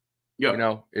other.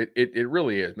 Yeah. It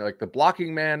really is. Like the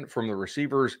blocking man from the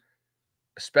receivers,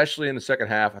 especially in the second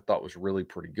half, I thought was really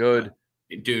pretty good.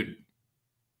 Dude,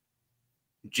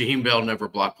 Jaheim Bell never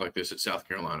blocked like this at South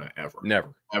Carolina, ever.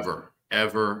 Never. Ever.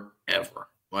 Ever. Ever.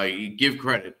 Like, you give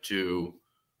credit to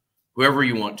whoever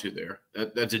you want to there.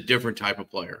 That's a different type of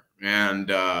player. And,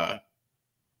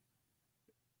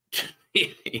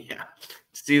 yeah,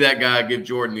 see that guy give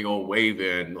Jordan the old wave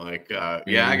in,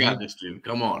 yeah, I got this dude.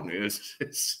 Come on.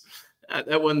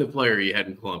 That wasn't the player you had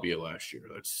in Columbia last year.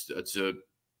 That's a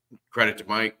credit to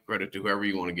Mike, credit to whoever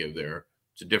you want to give there.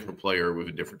 It's a different player with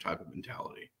a different type of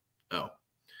mentality.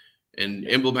 And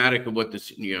emblematic of what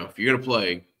this, if you're going to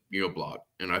play, you're going to block.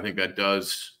 And I think that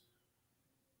does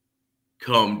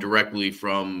come directly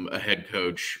from a head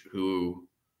coach who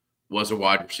was a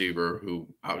wide receiver, who,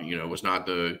 was not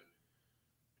a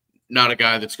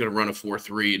guy that's going to run a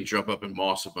 4-3 and jump up and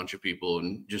moss a bunch of people,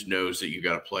 and just knows that you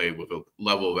got to play with a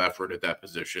level of effort at that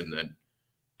position that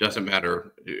doesn't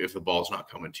matter if the ball's not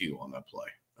coming to you on that play.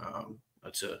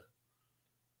 It's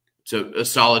a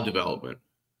solid development.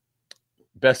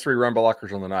 Best 3 run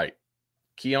blockers on the night: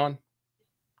 Keon,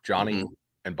 Johnny,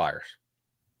 and Byers.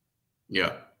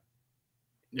 Yeah.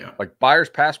 Yeah. Like Byers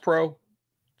pass pro,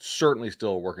 certainly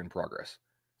still a work in progress.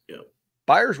 Yeah.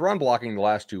 Byers run blocking the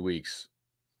last 2 weeks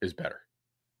is better.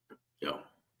 Yeah.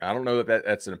 I don't know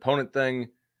that's an opponent thing,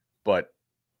 but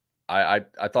I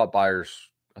thought Byers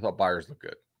looked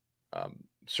good.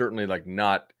 Certainly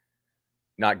not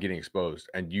getting exposed,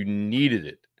 and you needed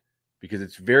it because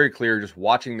it's very clear just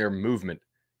watching their movement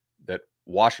that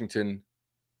Washington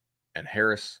and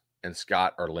Harris and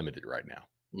Scott are limited right now.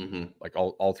 Like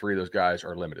all 3 of those guys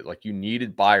are limited. Like, you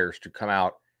needed Byers to come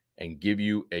out and give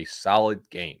you a solid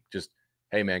game. Just,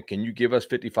 hey man, can you give us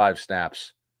 55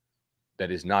 snaps? That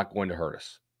is not going to hurt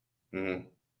us. And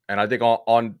I think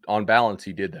on balance,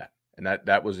 he did that. And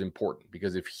that was important,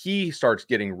 because if he starts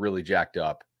getting really jacked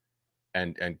up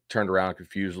and turned around and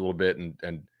confused a little bit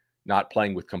and not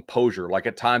playing with composure, like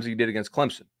at times he did against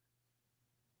Clemson,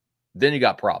 then you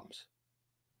got problems.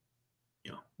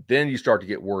 Yeah. Then you start to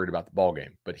get worried about the ball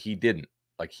game. But he didn't.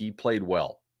 Like, he played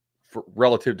well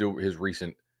relative to his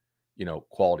recent,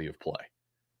 quality of play.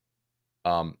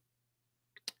 Let's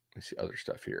see other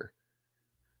stuff here.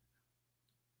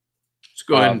 Let's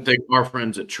go ahead and thank our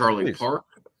friends at Charlie Please. Park.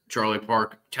 Charlie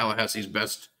Park, Tallahassee's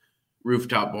best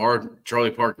rooftop bar.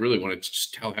 Charlie Park, really one of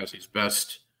Tallahassee's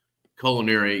best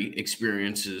culinary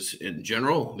experiences in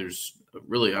general. There's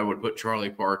really, I would put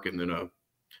Charlie Park and then a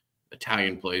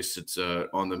Italian place that's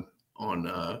on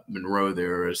Monroe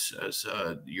there as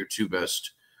your 2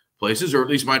 best places, or at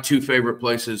least my 2 favorite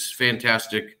places.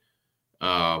 Fantastic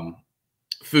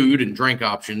food and drink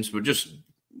options, but just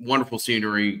wonderful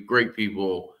scenery, great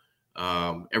people.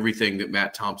 Everything that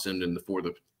Matt Thompson and the For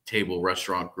the Table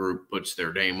restaurant group puts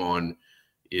their name on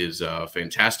is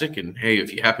fantastic. And hey,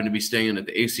 if you happen to be staying at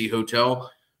the AC Hotel,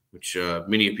 which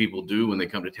many people do when they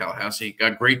come to Tallahassee,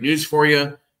 got great news for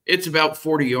you. It's about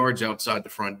 40 yards outside the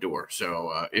front door.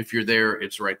 So if you're there,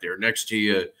 it's right there next to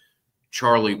you.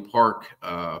 Charlie Park,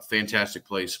 fantastic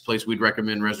place we'd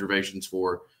recommend reservations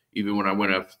for. Even when I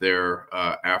went up there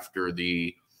after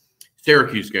the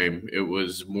Syracuse game, it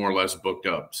was more or less booked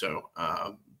up. So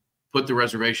put the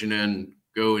reservation in,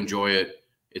 go enjoy it.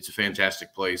 It's a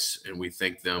fantastic place, and we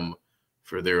thank them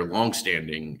for their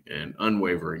longstanding and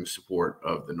unwavering support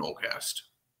of the Nolecast.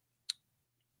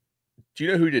 Do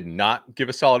you know who did not give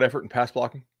a solid effort in pass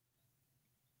blocking?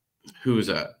 Who is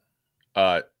that?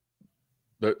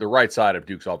 The right side of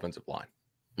Duke's offensive line.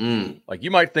 Like,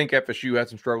 you might think FSU had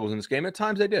some struggles in this game. At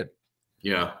times they did.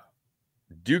 Yeah.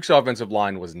 Duke's offensive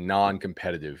line was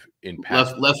non-competitive in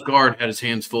pass. Left guard had his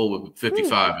hands full with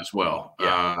 55 as well.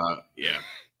 Yeah.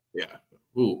 Yeah.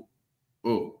 Ooh.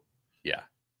 Yeah.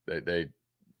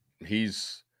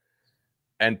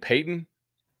 And Peyton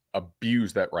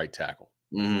abused that right tackle.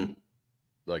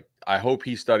 Like, I hope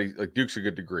he studies. Like, Duke's a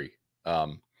good degree.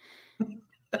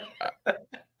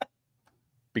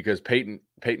 Because Peyton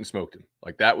smoked him.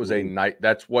 Like, that was a night.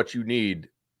 That's what you need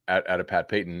at a Pat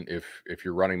Peyton if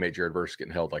your running mate Jared Verse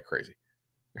getting held like crazy.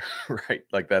 Right?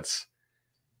 Like, that's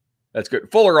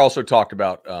good. Fuller also talked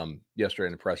about yesterday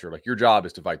in the presser, like, your job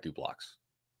is to fight through blocks,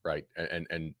 right?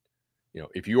 And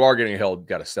if you are getting held,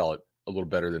 got to sell it a little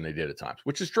better than they did at times,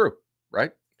 which is true,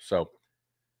 right? So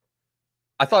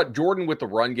I thought Jordan with the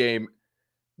run game,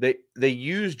 they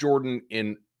use Jordan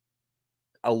in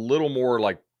a little more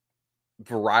like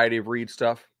variety of read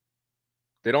stuff.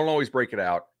 They don't always break it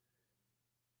out.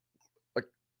 Like,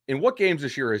 in what games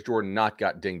this year has Jordan not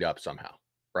got dinged up somehow,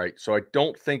 right? So I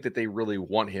don't think that they really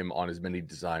want him on as many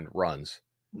designed runs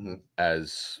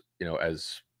as, you know,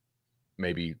 as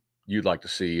maybe you'd like to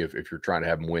see if you're trying to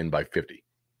have him win by 50.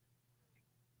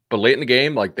 But late in the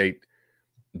game, like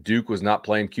Duke was not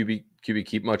playing QB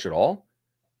keep much at all,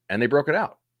 and they broke it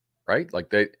out, right?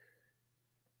 Like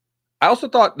I also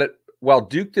thought that while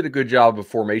Duke did a good job of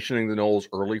formationing the Noles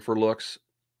early for looks,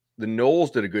 the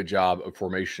Noles did a good job of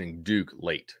formationing Duke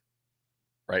late,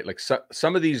 right? Like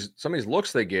some of these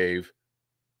looks they gave,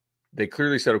 they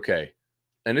clearly said, okay,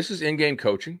 and this is in-game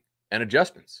coaching and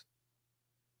adjustments.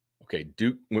 Okay,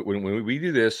 Duke, when we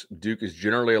do this, Duke is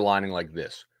generally aligning like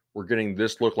this. We're getting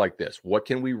this look like this. What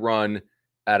can we run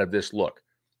out of this look?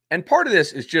 And part of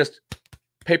this is just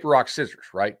paper, rock, scissors,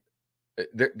 right?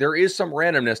 There is some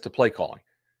randomness to play calling.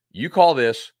 You call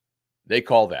this, they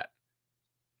call that.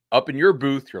 Up in your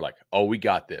booth, you're like, oh, we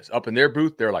got this. Up in their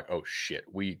booth, they're like, oh, shit.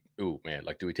 Ooh, man,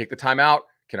 like, do we take the time out?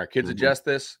 Can our kids adjust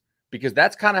this? Because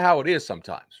that's kind of how it is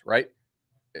sometimes, right?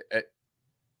 And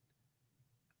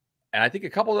I think a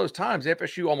couple of those times,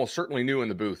 FSU almost certainly knew in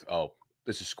the booth, oh,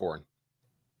 this is scoring.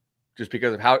 Just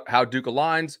because of how Duke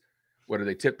aligns, whether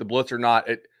they tip the blitz or not.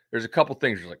 There's a couple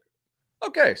things you're like,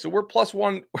 okay, so we're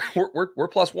 +1, we're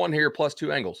 +1 here,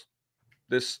 +2 angles.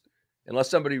 This, unless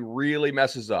somebody really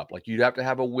messes up, like you'd have to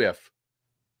have a whiff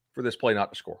for this play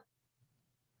not to score.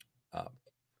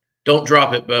 Don't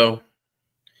drop it, Bo.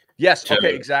 Yes,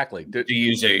 okay, exactly. To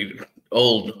use a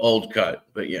old cut,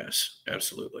 but yes,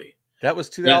 absolutely. That was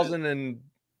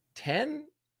 2010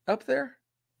 up there?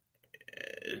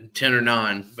 10 or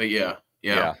 9, but yeah.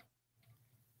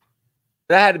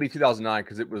 That had to be 2009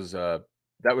 because it was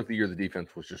that was the year the defense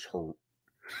was just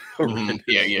horrendous.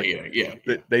 Yeah.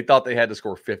 They thought they had to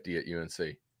score 50 at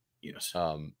UNC. Yes.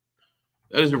 That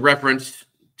is a reference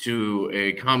to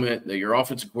a comment that your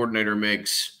offensive coordinator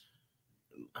makes,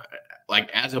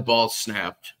 like as a ball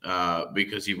snapped,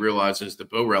 because he realizes that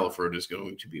Bo Relaford is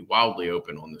going to be wildly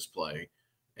open on this play.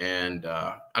 And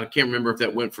I can't remember if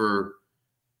that went for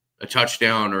a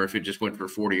touchdown or if it just went for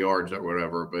 40 yards or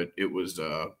whatever, but it was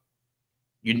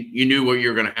you knew what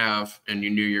you're going to have, and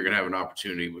you knew you're going to have an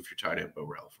opportunity with your tight end Bo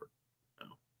Relaford.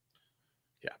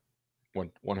 Yeah,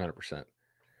 100%.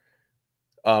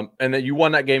 And then you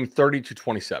won that game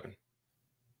 30-27.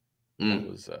 That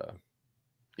was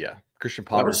Christian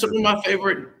Ponder. That was some of my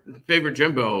favorite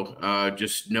Jimbo.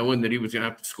 Just knowing that he was going to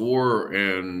have to score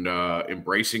and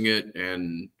embracing it,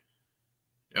 and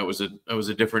that was a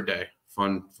different day.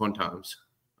 Fun times.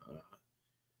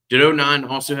 Did 09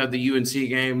 also have the UNC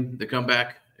game, the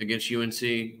comeback against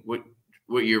UNC? What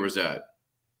year was that?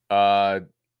 I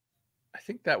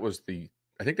think that was the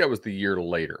year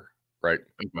later, right?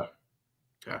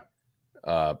 Okay.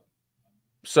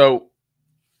 So,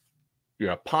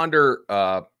 Ponder.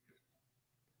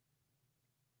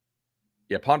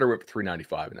 Ponder went for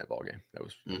 395 in that ball game. That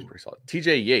was pretty solid.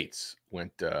 TJ Yates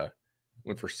went for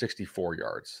 64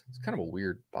 yards. It's kind of a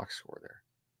weird box score there.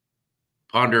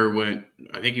 Ponder went,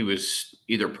 I think he was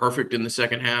either perfect in the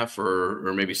second half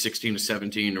or maybe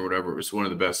 16-17 or whatever. It was one of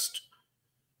the best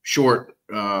short,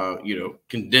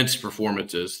 condensed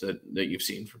performances that you've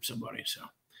seen from somebody. So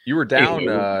you were down,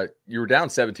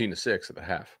 17-6 at the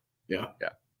half. Yeah.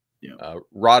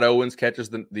 Rod Owens catches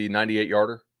the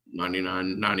 98-yarder.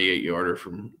 98-yarder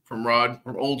from Rod,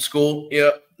 from old school.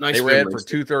 Yeah. Nice. They ran for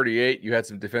 238. You had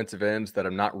some defensive ends that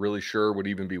I'm not really sure would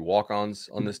even be walk-ons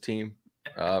on this team.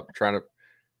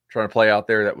 Trying to play out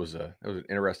there. That was an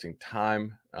interesting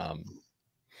time. Man,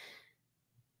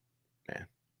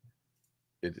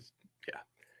 it is. Yeah.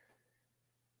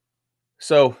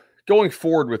 So going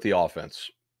forward with the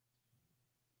offense,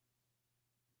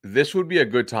 this would be a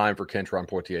good time for Kentron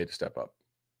Poitier to step up.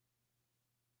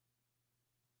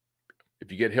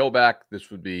 If you get Hill back,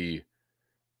 this would be,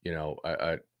 this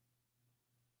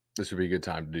would be a good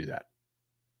time to do that,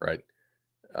 right?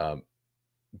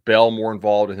 Bell more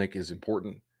involved, I think, is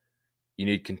important. You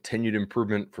need continued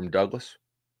improvement from Douglas.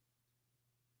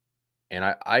 And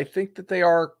I think that they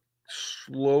are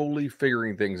slowly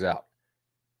figuring things out.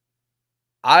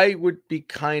 I would be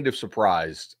kind of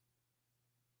surprised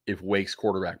if Wake's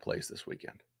quarterback plays this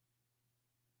weekend.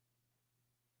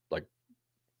 Like,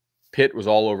 Pitt was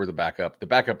all over the backup. The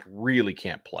backup really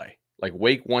can't play. Like,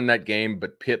 Wake won that game,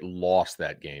 but Pitt lost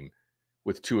that game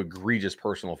with 2 egregious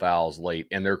personal fouls late.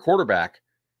 And their quarterback,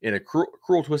 in a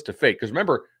cruel twist of fate, because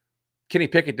remember, Kenny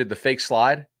Pickett did the fake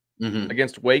slide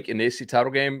against Wake in the ACC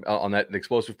title game on that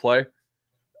explosive play.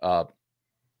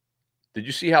 Did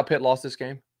you see how Pitt lost this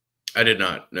game? I did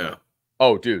not. No.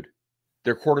 Oh, dude,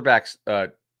 their quarterback's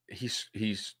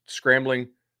he's scrambling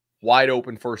wide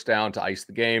open first down to ice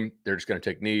the game. They're just going to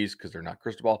take knees because they're not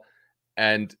Cristobal,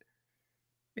 and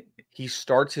he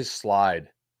starts his slide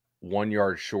 1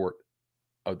 yard short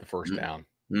of the first down.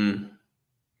 They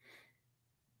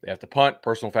have to punt.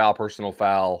 Personal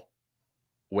foul.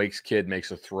 Wake's kid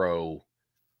makes a throw.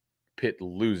 Pitt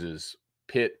loses.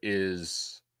 Pitt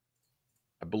is,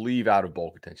 I believe, out of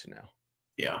bowl contention now.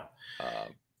 Yeah.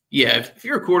 Yeah, if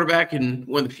you're a quarterback and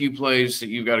one of the few plays that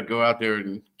you've got to go out there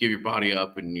and give your body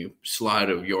up and you slide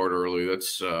a yard early,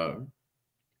 that's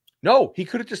no, he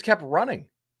could have just kept running.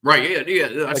 Right, yeah,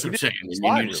 that's what I'm saying. And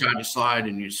you decide to slide,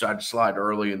 and you decide to slide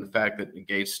early, and the fact that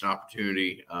negates an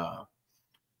opportunity,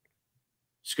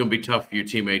 it's going to be tough for your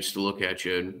teammates to look at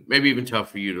you, and maybe even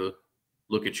tough for you to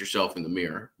look at yourself in the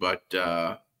mirror. But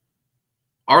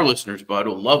our listeners, Bud,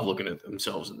 will love looking at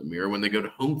themselves in the mirror when they go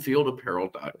to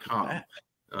homefieldapparel.com.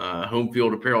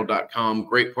 Homefieldapparel.com,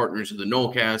 great partners of the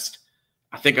Nolecast.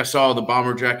 I think I saw the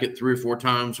bomber jacket 3 or 4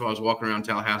 times while I was walking around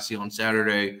Tallahassee on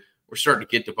Saturday. We're starting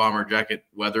to get the bomber jacket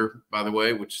weather, by the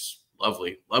way, which is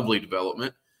lovely, lovely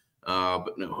development.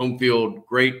 But no, home field,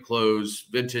 great clothes,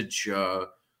 vintage,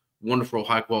 wonderful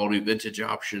high-quality vintage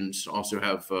options. Also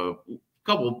have a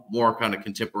couple more kind of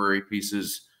contemporary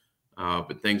pieces,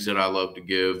 but things that I love to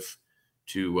give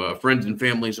to friends and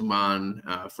families of mine,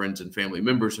 friends and family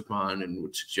members of mine, and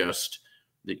would suggest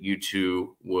that you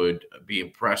too would be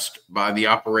impressed by the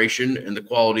operation and the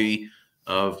quality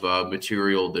of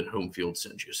material that Homefield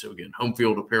sends you. So again,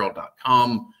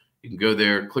 homefieldapparel.com. You can go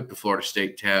there, click the Florida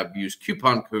State tab, use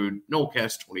coupon code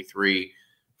NOLECAST23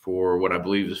 for what I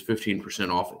believe is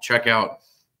 15% off at checkout.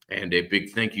 And a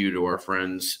big thank you to our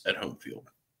friends at Homefield.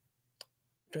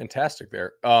 Fantastic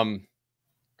there.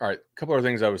 All right, a couple other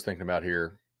things I was thinking about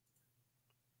here.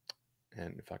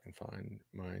 And if I can find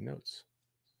my notes.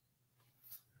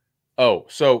 Oh,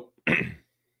 so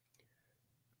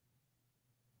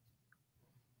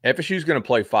FSU is going to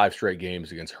play 5 straight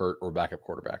games against hurt or backup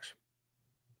quarterbacks,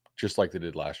 just like they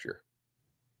did last year.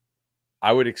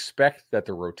 I would expect that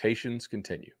the rotations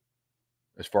continue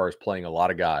as far as playing a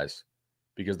lot of guys,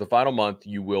 because the final month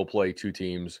you will play 2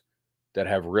 teams that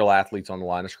have real athletes on the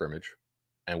line of scrimmage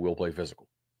and will play physical.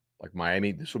 Like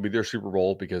Miami, this will be their Super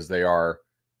Bowl because they are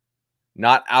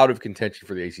not out of contention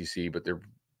for the ACC, but they're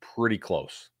pretty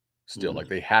close still. Like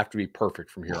they have to be perfect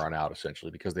from here on out,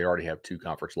 essentially, because they already have 2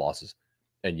 conference losses.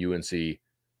 And UNC,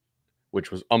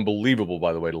 which was unbelievable,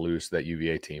 by the way, to lose to that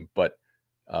UVA team, but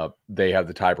they have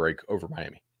the tiebreak over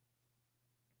Miami.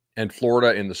 And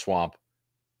Florida in the swamp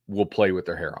will play with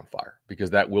their hair on fire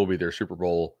because that will be their Super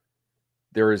Bowl.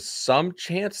 There is some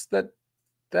chance that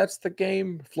that's the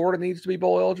game Florida needs to be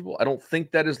bowl eligible. I don't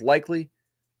think that is likely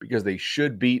because they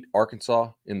should beat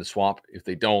Arkansas in the swamp. If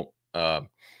they don't, but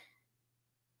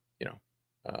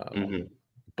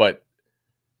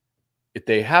if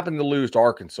they happen to lose to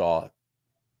Arkansas,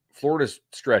 Florida's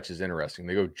stretch is interesting.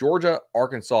 They go Georgia,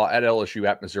 Arkansas, at LSU,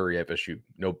 at Missouri, FSU.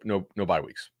 No bye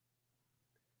weeks.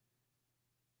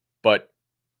 But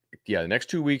yeah, the next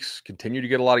 2 weeks, continue to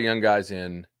get a lot of young guys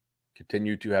in,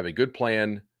 continue to have a good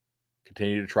plan,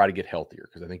 continue to try to get healthier,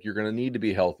 because I think you're going to need to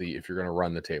be healthy if you're going to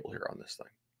run the table here on this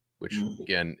thing, which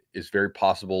again is very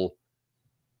possible.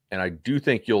 And I do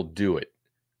think you'll do it,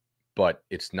 but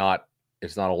it's not a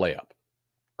layup,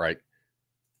 right?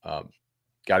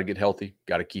 Got to get healthy.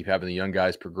 Got to keep having the young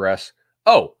guys progress.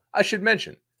 Oh, I should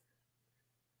mention,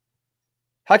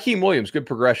 Hakeem Williams, good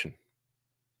progression.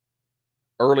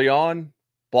 Early on,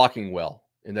 blocking well.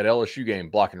 In that LSU game,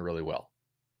 blocking really well.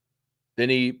 Then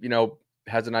he,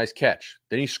 has a nice catch.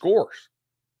 Then he scores.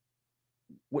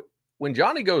 When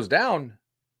Johnny goes down,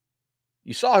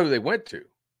 you saw who they went to.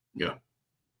 Yeah.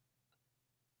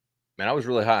 Man, I was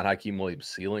really high on Hakeem Williams'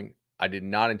 ceiling. I did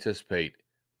not anticipate,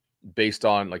 based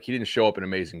on, he didn't show up in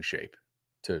amazing shape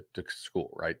to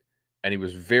school, right? And he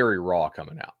was very raw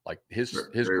coming out. Like his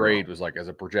grade was like as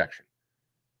a projection.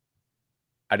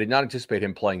 I did not anticipate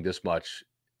him playing this much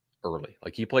early.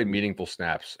 Like he played meaningful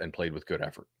snaps and played with good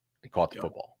effort and caught the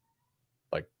football.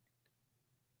 Like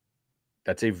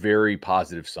that's a very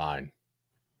positive sign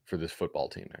for this football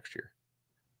team next year.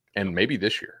 And maybe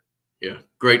this year. Yeah.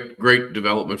 Great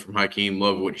development from Hakeem.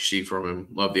 Love what you see from him.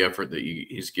 Love the effort that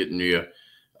he's getting to you.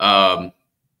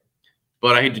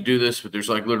 But I hate to do this, but there's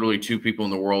literally 2 people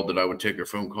in the world that I would take a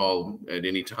phone call at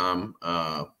any time.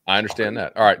 I understand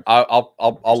that. All right.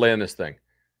 I'll land this thing.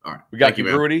 All right. We got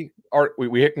congruity. All right.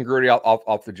 We hit congruity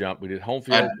off the jump. We did home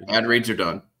field. Ad reads are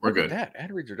done. We're good.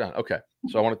 Ad reads are done. Okay.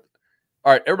 So all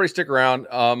right. Everybody stick around.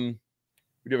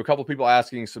 We do have a couple people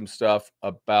asking some stuff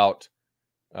about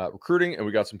recruiting, and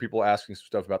we got some people asking some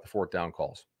stuff about the fourth down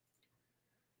calls.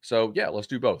 So, yeah, let's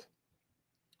do both.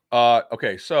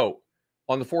 Okay, so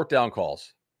on the fourth down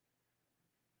calls,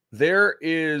 there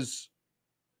is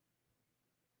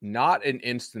not an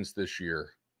instance this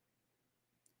year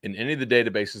in any of the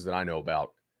databases that I know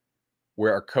about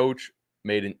where a coach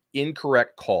made an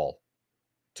incorrect call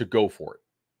to go for it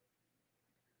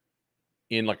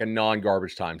in like a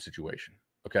non-garbage time situation,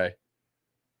 okay?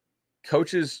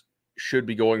 Coaches should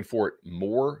be going for it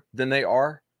more than they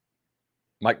are.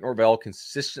 Mike Norvell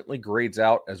consistently grades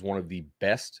out as one of the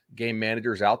best game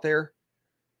managers out there.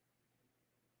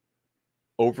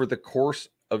 Over the course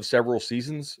of several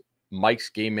seasons, Mike's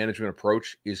game management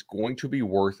approach is going to be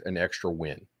worth an extra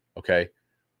win, okay?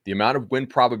 The amount of win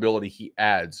probability he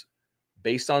adds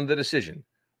based on the decision,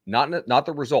 not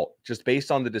the result, just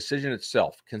based on the decision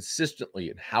itself, consistently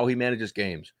and how he manages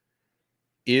games,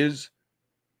 it's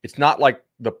not like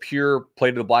the pure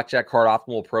play to the blackjack card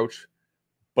optimal approach,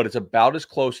 but it's about as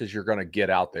close as you're going to get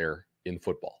out there in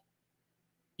football.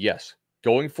 Yes,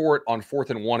 going for it on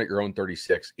 4th and 1 at your own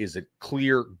 36 is a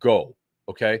clear go,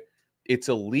 okay? It's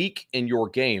a leak in your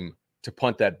game to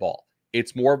punt that ball.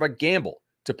 It's more of a gamble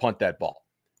to punt that ball.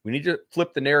 We need to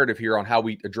flip the narrative here on how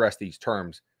we address these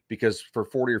terms, because for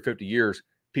 40 or 50 years,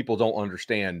 people don't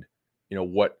understand,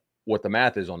 what the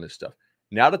math is on this stuff.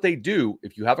 Now that they do,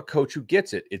 if you have a coach who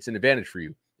gets it, it's an advantage for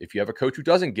you. If you have a coach who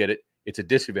doesn't get it, it's a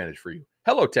disadvantage for you.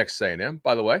 Hello, Texas A&M,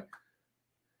 by the way.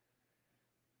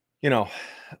 The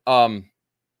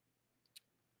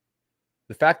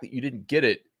fact that you didn't get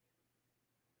it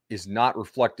is not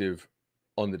reflective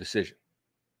on the decision,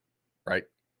 right?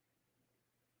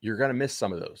 You're going to miss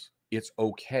some of those. It's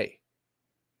okay.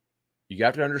 You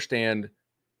have to understand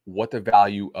what the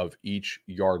value of each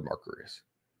yard marker is.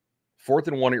 4th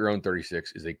and 1 at your own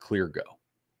 36 is a clear go.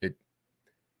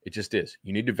 It just is.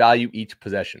 You need to value each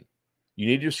possession. You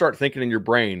need to start thinking in your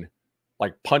brain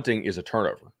like punting is a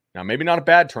turnover. Now, maybe not a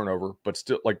bad turnover, but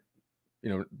still,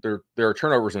 there are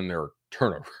turnovers and there are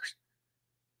turnovers.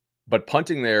 But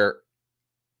punting there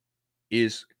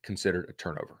is considered a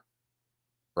turnover,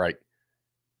 right?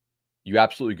 You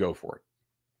absolutely go for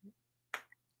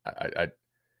it.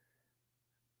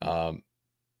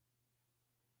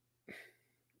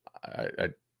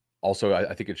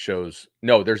 I think it shows,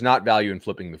 no, there's not value in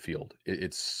flipping the field.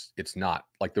 It's not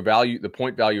like the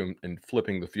point value in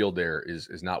flipping the field there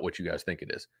is not what you guys think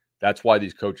it is. That's why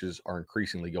these coaches are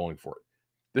increasingly going for it.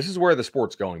 This is where the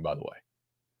sport's going, by the way.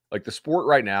 Like the sport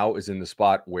right now is in the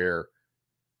spot where,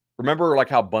 remember like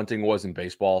how bunting was in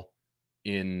baseball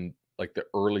in like the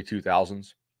early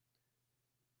 2000s?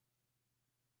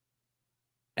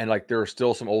 And like there are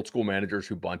still some old school managers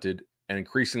who bunted, and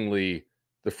increasingly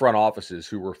the front offices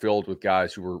who were filled with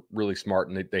guys who were really smart,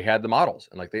 and they had the models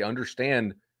and like they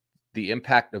understand the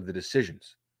impact of the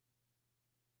decisions.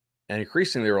 And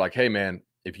increasingly they were like, hey man,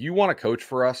 if you want to coach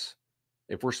for us,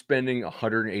 if we're spending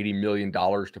 $180 million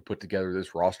to put together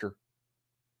this roster,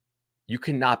 you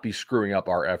cannot be screwing up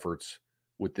our efforts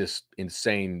with this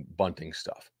insane bunting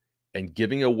stuff and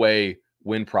giving away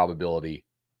win probability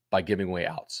by giving away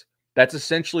outs. That's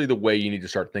essentially the way you need to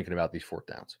start thinking about these fourth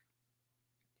downs.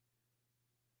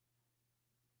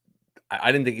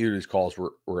 I didn't think either of these calls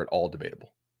were at all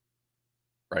debatable,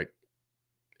 right?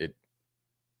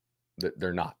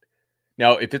 They're not.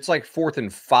 Now, if it's like 4th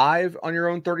and 5 on your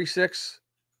own 36,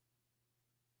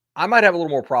 I might have a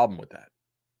little more problem with that,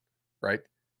 right?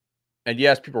 And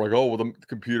yes, people are like, oh, well, the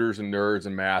computers and nerds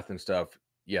and math and stuff.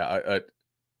 Yeah,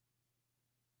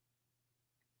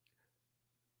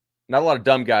 not a lot of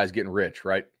dumb guys getting rich,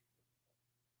 right?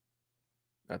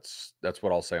 That's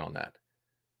what I'll say on that.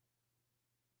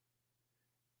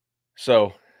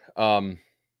 So,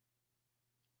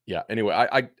 yeah. Anyway,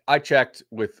 I checked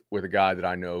with a guy that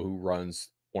I know who runs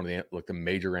one of the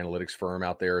major analytics firm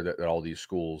out there that all these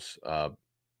schools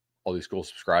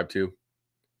subscribe to.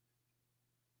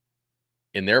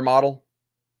 In their model,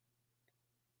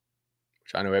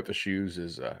 which I know FSU's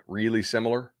is really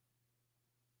similar,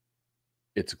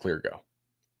 it's a clear go.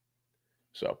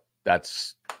 So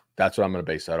that's what I'm going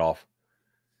to base that off.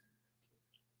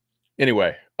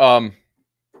 Anyway,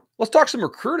 let's talk some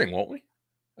recruiting, won't we?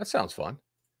 That sounds fun.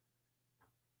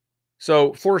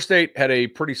 So Florida State had a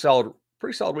pretty solid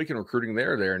week in recruiting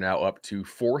there. They're now up to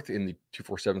 4th in the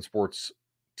 247 Sports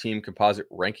team composite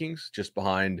rankings, just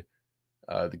behind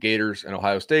the Gators and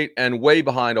Ohio State, and way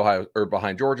behind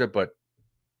behind Georgia, but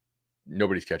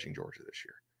nobody's catching Georgia this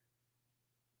year.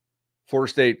 Florida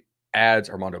State adds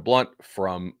Armando Blunt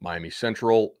from Miami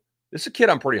Central. This is a kid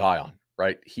I'm pretty high on,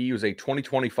 right? He was a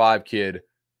 2025 kid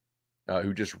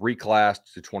who just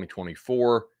reclassed to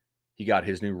 2024. He got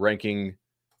his new ranking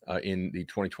in the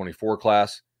 2024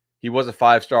 class. He was a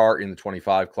 5-star in the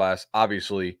 25 class.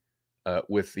 Obviously,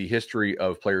 with the history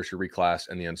of players who reclass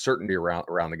and the uncertainty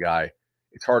around the guy,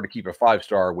 it's hard to keep a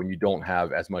 5-star when you don't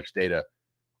have as much data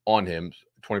on him.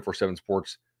 24/7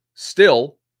 Sports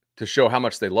still, to show how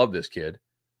much they love this kid,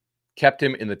 kept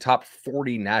him in the top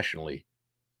 40 nationally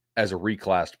as a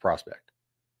reclassed prospect.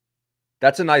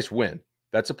 That's a nice win.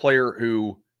 That's a player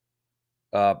who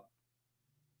I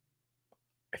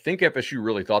think FSU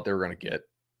really thought they were going to get.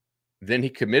 Then he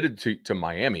committed to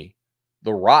Miami.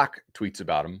 The Rock tweets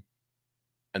about him,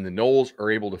 and the Noles are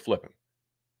able to flip him.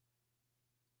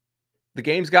 The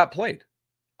games got played.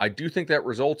 I do think that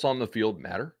results on the field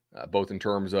matter, both in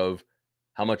terms of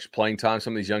how much playing time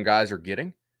some of these young guys are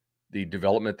getting. The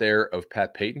development there of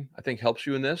Pat Payton, I think, helps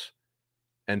you in this.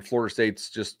 And Florida State's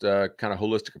just kind of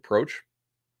holistic approach.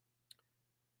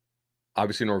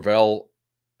 Obviously, Norvell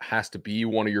has to be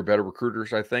one of your better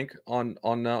recruiters, I think, on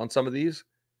some of these.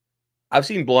 I've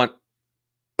seen Blunt,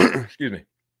 excuse me,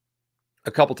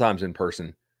 a couple times in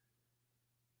person.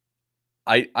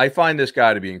 I find this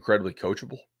guy to be incredibly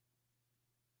coachable.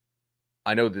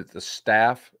 I know that the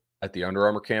staff at the Under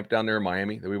Armour camp down there in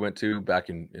Miami that we went to back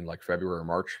in like February or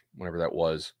March, whenever that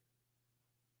was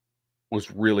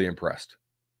really impressed.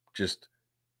 Just,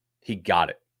 he got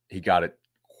it. He got it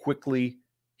quickly.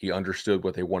 He understood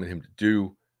what they wanted him to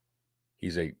do.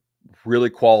 He's a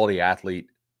really quality athlete,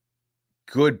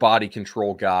 good body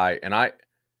control guy. And I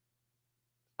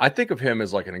think of him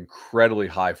as like an incredibly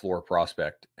high floor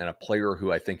prospect and a player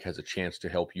who I think has a chance to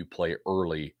help you play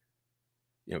early.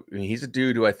 You know, I mean, he's a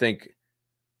dude who I think,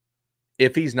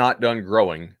 if he's not done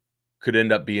growing, could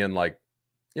end up being like,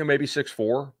 you know, maybe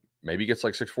 6'4", maybe gets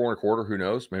like 6'4.25", who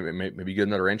knows? Maybe get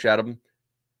another inch out of him.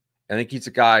 I think he's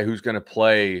a guy who's going to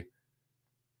play,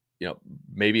 you know,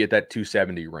 maybe at that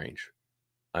 270 range.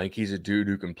 I think he's a dude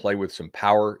who can play with some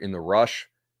power in the rush,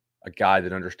 a guy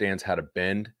that understands how to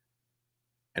bend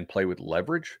and play with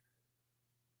leverage,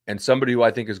 and somebody who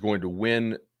I think is going to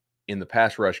win in the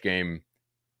pass rush game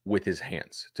with his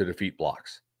hands to defeat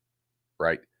blocks,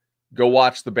 right? Go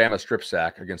watch the Bama strip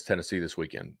sack against Tennessee this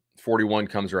weekend. 41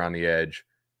 comes around the edge,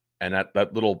 and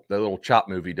that little chop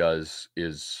move he does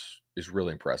is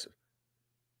really impressive.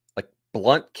 Like,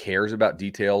 Blunt cares about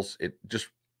details. It just,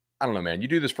 I don't know, man. You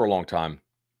do this for a long time,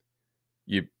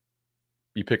 you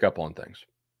pick up on things.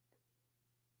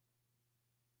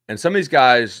 And some of these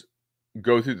guys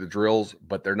go through the drills,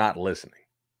 but they're not listening.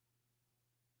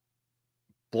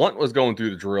 Blunt was going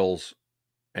through the drills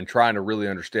and trying to really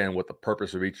understand what the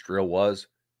purpose of each drill was.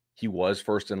 He was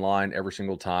first in line every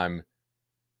single time.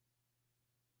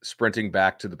 Sprinting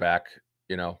back to the back,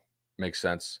 you know, makes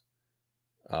sense.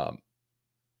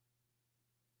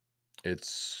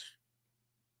 It's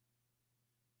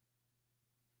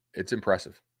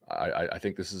impressive. I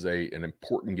think this is an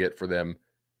important get for them.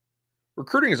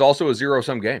 Recruiting is also a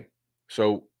zero-sum game.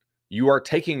 So you are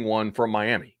taking one from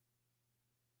Miami.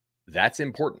 That's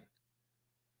important.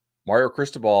 Mario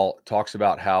Cristobal talks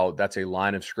about how that's a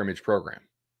line of scrimmage program.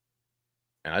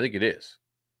 And I think it is.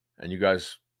 And you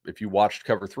guys, if you watched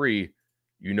Cover 3,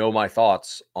 you know my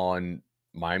thoughts on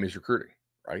Miami's recruiting,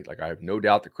 right? Like, I have no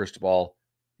doubt that Cristobal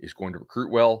is going to recruit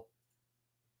well.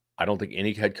 I don't think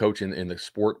any head coach in the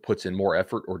sport puts in more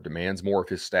effort or demands more of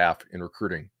his staff in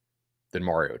recruiting than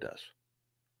Mario does.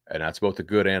 And that's both a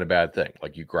good and a bad thing.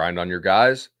 Like, you grind on your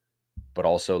guys, but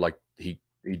also, like, he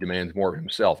demands more of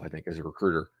himself, I think, as a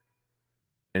recruiter.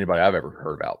 Anybody I've ever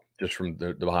heard about, just from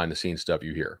the behind the scenes stuff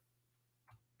you hear.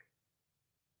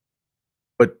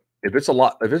 But if it's a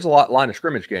lot line of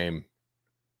scrimmage game,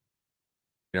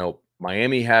 you know,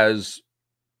 Miami has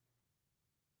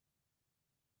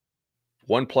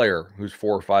one player who's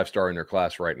 4 or 5 star in their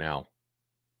class right now,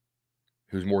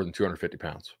 who's more than 250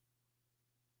 pounds.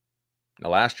 Now,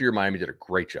 last year, Miami did a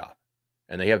great job,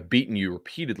 and they have beaten you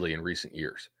repeatedly in recent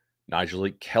years. Nigel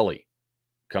Kelly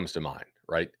comes to mind,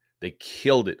 right? They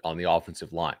killed it on the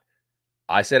offensive line.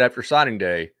 I said after signing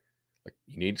day, like,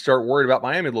 you need to start worried about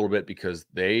Miami a little bit, because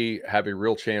they have a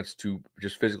real chance to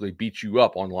just physically beat you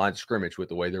up on the line of scrimmage with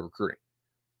the way they're recruiting.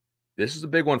 This is a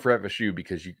big one for FSU,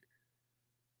 because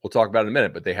we'll talk about it in a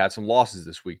minute, but they had some losses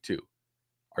this week too.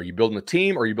 Are you building a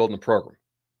team, or are you building a program?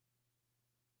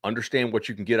 Understand what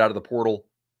you can get out of the portal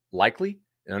likely,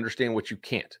 and understand what you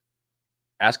can't.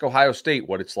 Ask Ohio State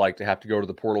what it's like to have to go to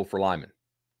the portal for linemen,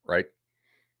 right?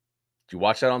 Did you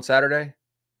watch that on Saturday?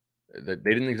 They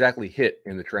didn't exactly hit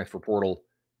in the transfer portal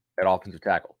at offensive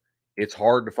tackle. It's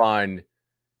hard to find,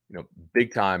 you know,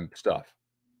 big time stuff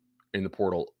in the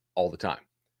portal all the time.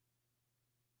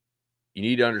 You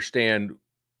need to understand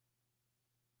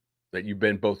that you've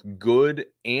been both good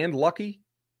and lucky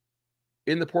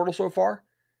in the portal so far,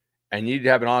 and you need to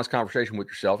have an honest conversation with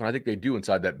yourself. And I think they do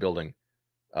inside that building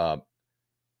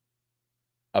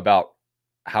about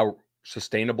how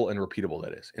sustainable and repeatable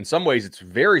that is. In some ways, it's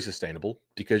very sustainable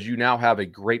because you now have a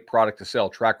great product to sell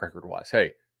track record wise.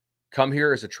 Hey, come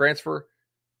here as a transfer.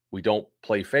 We don't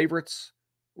play favorites.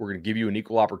 We're going to give you an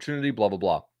equal opportunity, blah, blah,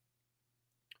 blah.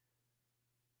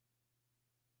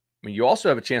 I mean, you also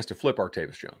have a chance to flip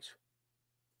Artavis Jones,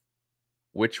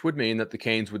 which would mean that the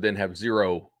Canes would then have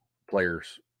 0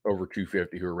 players over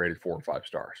 250 who are rated 4 and 5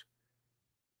 stars.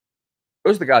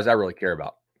 Those are the guys I really care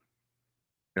about.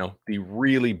 You know, the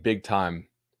really big time.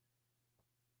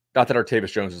 Not that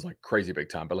Artavis Jones is like crazy big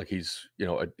time, but like he's, you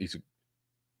know, he's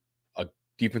a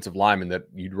defensive lineman that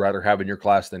you'd rather have in your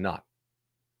class than not,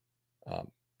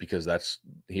 because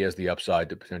he has the upside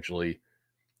to potentially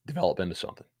develop into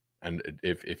something. And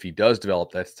if he does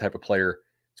develop, that's the type of player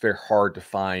it's very hard to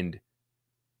find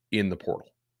in the portal,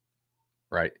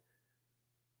 right?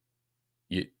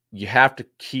 You have to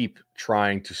keep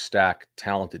trying to stack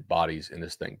talented bodies in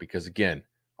this thing because, again,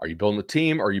 are you building a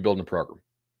team or are you building a program?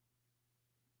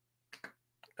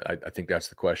 I think that's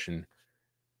the question.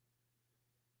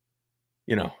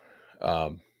 You know,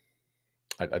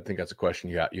 I think that's a question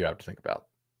you have to think about.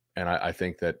 And I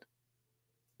think that,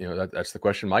 you know, that's the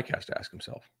question Mike has to ask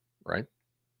himself, right?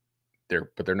 They're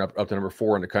not up to number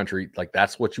 4 in the country. Like,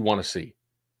 that's what you want to see.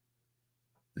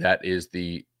 That's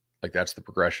the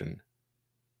progression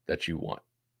that you want.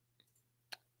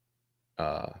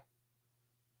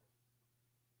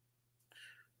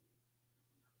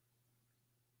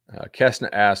 Kessna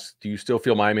asks, do you still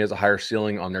feel Miami has a higher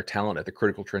ceiling on their talent at the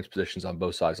critical trench positions on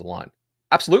both sides of the line?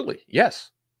 Absolutely.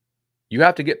 Yes. You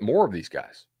have to get more of these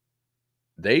guys.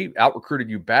 They out-recruited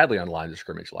you badly on lines of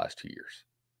scrimmage last 2 years.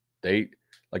 They,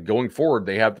 like, going forward,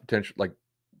 they have the potential. Like,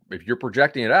 if you're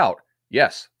projecting it out,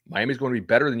 yes, Miami's going to be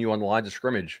better than you on the lines of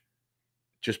scrimmage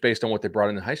just based on what they brought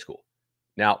in high school.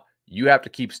 Now, you have to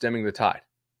keep stemming the tide.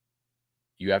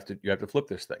 You have to flip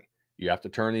this thing. You have to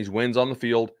turn these wins on the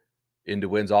field into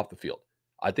wins off the field.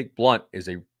 I think Blunt is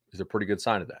a pretty good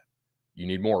sign of that. You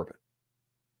need more of it.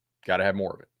 Got to have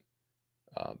more of it.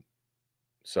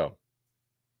 So,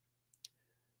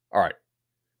 all right.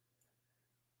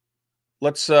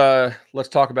 Let's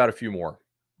talk about a few more.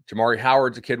 Jamari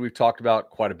Howard's a kid we've talked about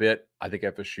quite a bit. I think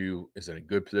FSU is in a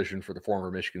good position for the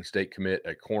former Michigan State commit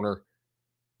at corner.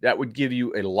 That would give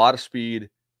you a lot of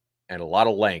speed and a lot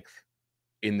of length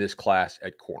in this class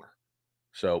at corner.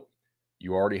 So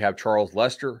you already have Charles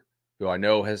Lester, who I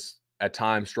know has at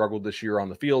times struggled this year on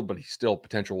the field, but he still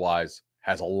potential-wise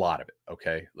has a lot of it,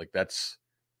 okay? Like, that's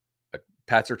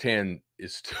Pat Surtain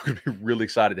is still going to be really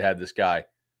excited to have this guy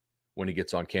when he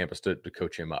gets on campus to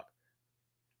coach him up.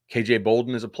 KJ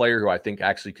Bolden is a player who I think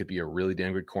actually could be a really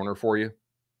damn good corner for you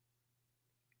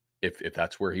if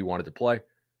that's where he wanted to play.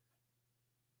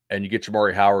 And you get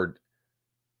Jamari Howard.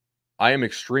 I am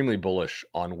extremely bullish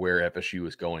on where FSU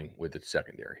is going with its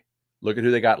secondary. Look at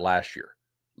who they got last year.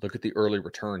 Look at the early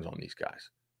returns on these guys.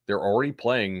 They're already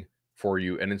playing for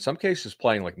you, and in some cases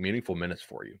playing like meaningful minutes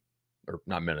for you. Or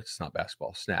not minutes, it's not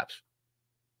basketball, snaps.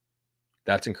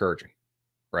 That's encouraging,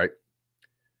 right?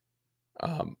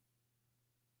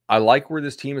 I like where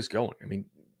this team is going. I mean,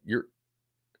 you're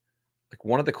like,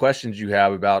 one of the questions you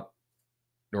have about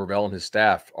Norvell and his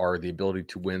staff are the ability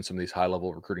to win some of these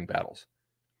high-level recruiting battles.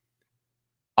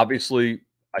 Obviously,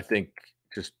 I think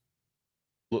just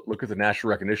look at the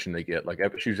national recognition they get. Like,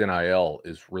 FSU's NIL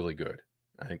is really good.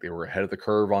 I think they were ahead of the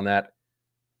curve on that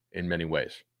in many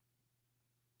ways.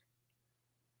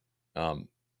 I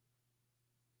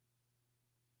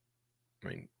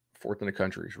mean, 4th in the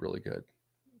country is really good.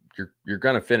 You're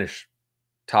going to finish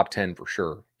top 10 for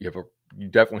sure. You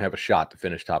definitely have a shot to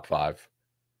finish top 5.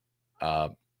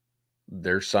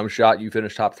 There's some shot you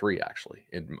finish top 3 actually.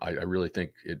 And I really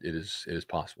think it is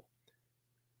possible.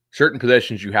 Certain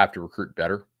positions you have to recruit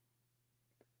better.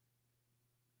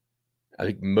 I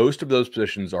think most of those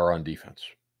positions are on defense.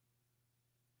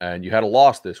 And you had a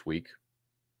loss this week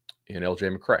in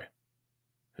LJ McCray,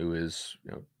 who is,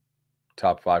 you know,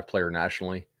 top 5 player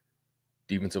nationally,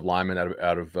 defensive lineman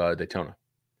out of Daytona.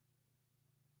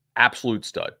 Absolute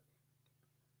stud.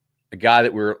 A guy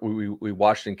that we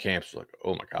watched in camps, like,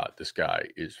 oh my God, this guy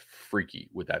is freaky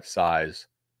with that size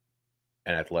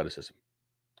and athleticism.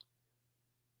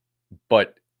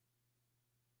 But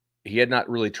he had not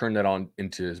really turned that on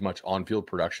into as much on-field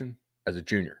production as a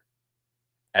junior.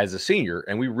 As a senior,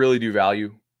 and we really do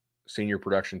value senior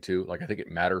production too. Like, I think it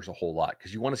matters a whole lot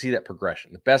because you want to see that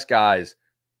progression. The best guys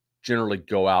generally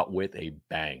go out with a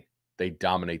bang. They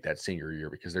dominate that senior year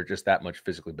because they're just that much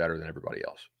physically better than everybody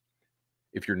else.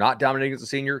 If you're not dominating as a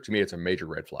senior, to me, it's a major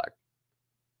red flag.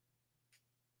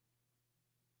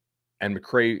 And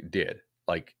McCray did.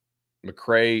 Like,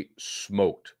 McCray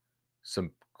smoked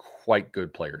some quite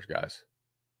good players, guys,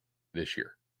 this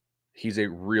year. He's a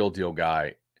real deal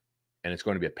guy, and it's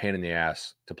going to be a pain in the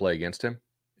ass to play against him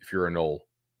if you're a Knoll,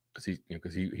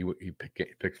 because he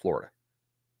picked Florida.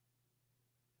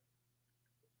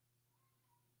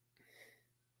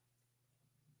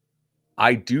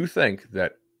 I do think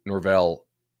that Norvell,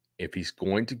 if he's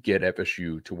going to get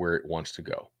FSU to where it wants to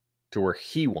go, to where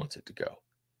he wants it to go,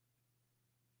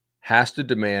 has to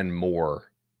demand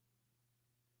more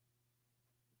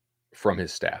from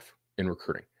his staff in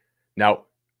recruiting. Now,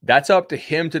 that's up to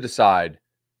him to decide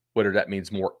whether that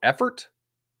means more effort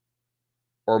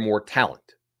or more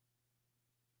talent.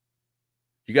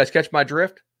 You guys catch my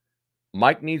drift?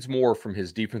 Mike needs more from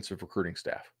his defensive recruiting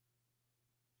staff.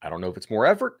 I don't know if it's more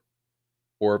effort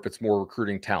or if it's more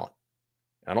recruiting talent.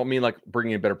 I don't mean like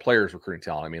bringing in better players recruiting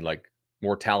talent. I mean like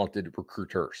more talented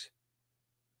recruiters.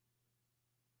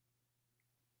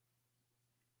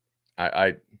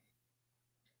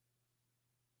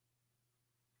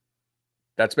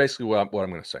 That's basically what I'm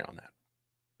going to say on that.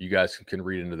 You guys can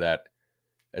read into that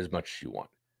as much as you want.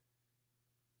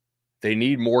 They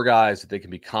need more guys that they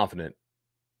can be confident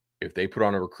if they put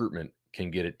on a recruitment can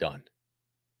get it done.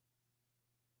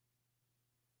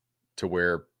 To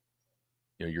where,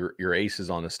 you know, your aces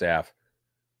on the staff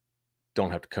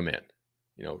don't have to come in.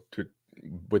 You know,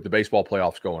 with the baseball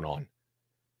playoffs going on,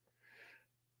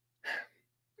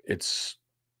 it's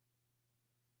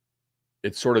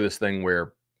sort of this thing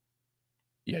where,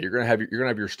 yeah, you're gonna have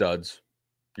your studs,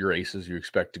 your aces. You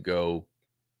expect to go,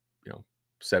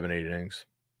 7-8 innings,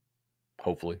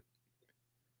 hopefully.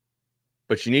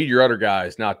 But you need your other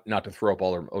guys not to throw up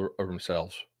all over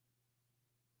themselves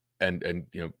and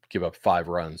give up 5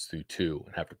 runs through 2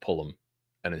 and have to pull them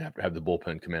and then have to have the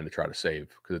bullpen come in to try to save,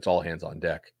 because it's all hands on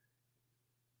deck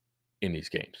in these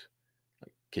games.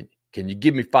 Like, can you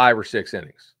give me 5 or 6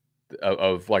 innings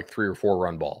of like 3 or 4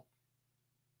 run ball?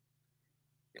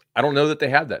 I don't know that they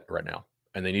have that right now,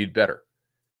 and they need better.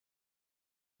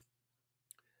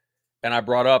 And I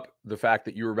brought up the fact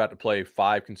that you were about to play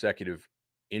 5 consecutive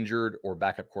injured or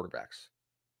backup quarterbacks.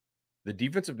 The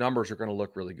defensive numbers are going to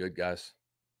look really good, guys.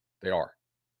 They are.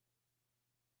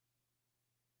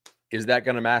 Is that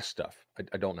going to mask stuff?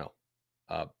 I don't know.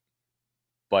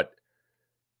 But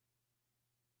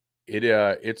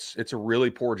it's a really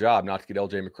poor job not to get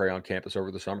LJ McCray on campus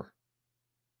over the summer.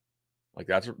 Like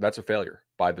that's a failure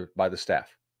by the staff.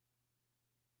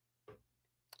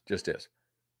 Just is.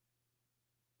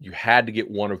 You had to get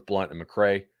one of Blunt and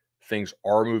McCray. Things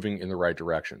are moving in the right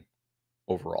direction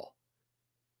overall.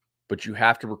 But you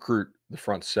have to recruit the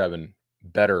front 7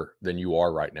 better than you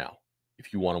are right now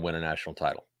if you want to win a national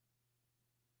title.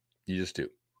 You just do.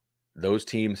 Those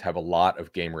teams have a lot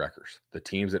of game wreckers. The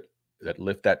teams that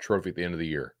lift that trophy at the end of the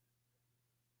year,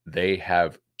 they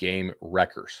have game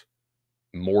wreckers,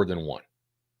 more than one.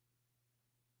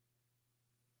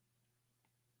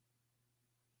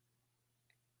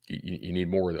 You need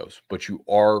more of those, but you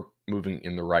are moving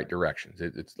in the right directions.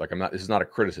 It's like this is not a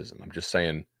criticism. I'm just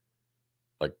saying,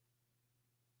 like,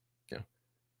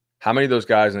 how many of those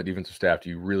guys in the defensive staff do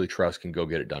you really trust can go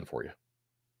get it done for you?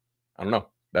 I don't know.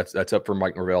 That's up for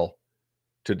Mike Norvell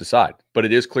to decide. But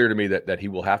it is clear to me that he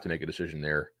will have to make a decision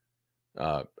there.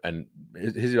 And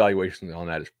his evaluation on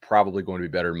that is probably going to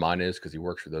be better than mine is, because he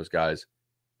works for those guys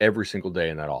every single day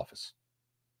in that office.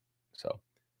 So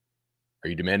are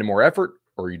you demanding more effort,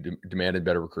 or are you demanding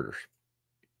better recruiters?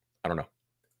 I don't know.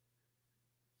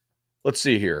 Let's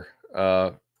see here.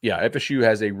 FSU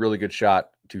has a really good shot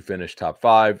to finish top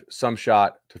 5, some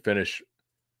shot to finish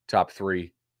top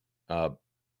 3.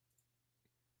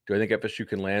 Do I think FSU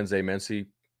can land Zay Mency?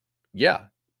 Yeah.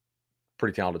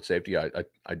 Pretty talented safety. I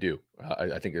do.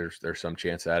 I think there's some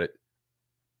chance at it.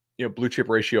 Blue chip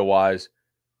ratio wise,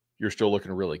 you're still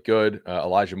looking really good.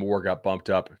 Elijah Moore got bumped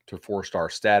up to 4-star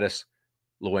status.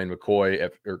 LaWayne McCoy,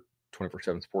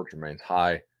 24/7 Sports remains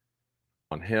high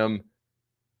on him.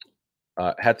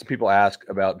 Had some people ask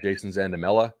about Jason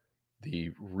Zandamela,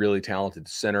 the really talented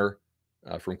center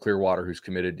from Clearwater who's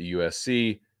committed to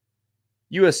USC.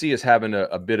 USC is having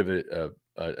a bit of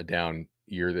a down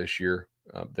year this year.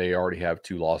 They already have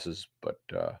 2 losses, but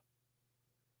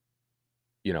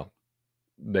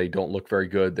they don't look very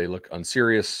good. They look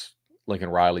unserious. Lincoln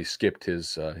Riley skipped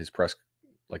his press,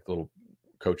 like little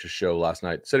coach's show last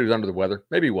night. Said he was under the weather.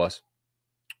 Maybe he was.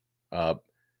 They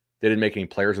didn't make any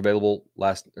players available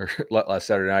last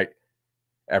Saturday night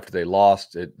after they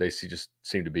lost. They just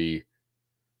seemed to be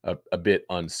a bit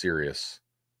unserious.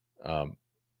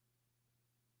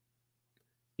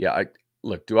 Yeah,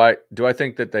 look, do I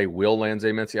think that they will land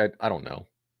Zay Mincy? I don't know.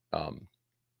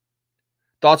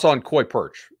 Thoughts on Coy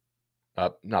Perch?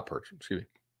 Not Perch, excuse me.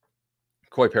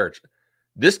 Coy Perch.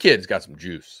 This kid's got some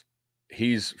juice.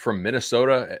 He's from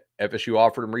Minnesota. FSU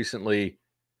offered him recently.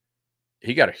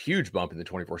 He got a huge bump in the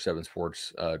 24/7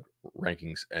 Sports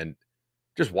rankings, and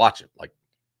just watch him. Like,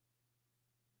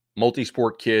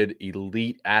 multi-sport kid,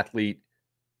 elite athlete,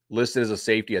 listed as a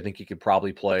safety. I think he could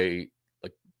probably play,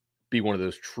 like, be one of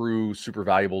those true super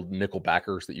valuable nickel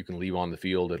backers that you can leave on the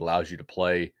field. It allows you to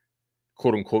play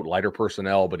quote unquote lighter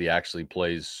personnel, but he actually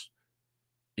plays,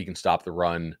 he can stop the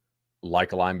run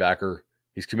like a linebacker.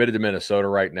 He's committed to Minnesota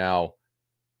right now.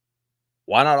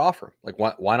 Why not offer him? Like,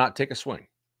 why not take a swing,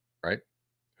 right?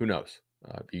 Who knows?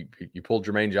 You pulled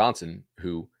Jermaine Johnson,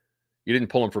 who you didn't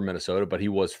pull him from Minnesota, but he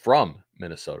was from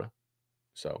Minnesota.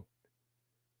 So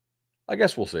I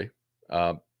guess we'll see.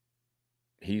 I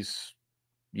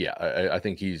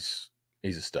think he's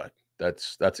a stud.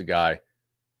 That's a guy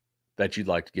that you'd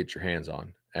like to get your hands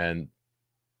on. And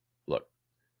look,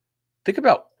 think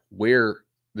about where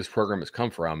this program has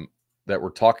come from, that we're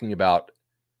talking about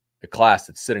a class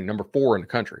that's sitting number 4 in the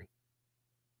country,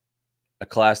 a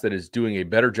class that is doing a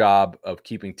better job of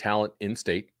keeping talent in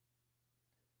state.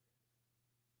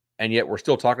 And yet we're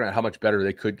still talking about how much better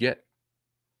they could get.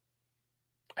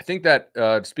 I think that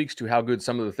speaks to how good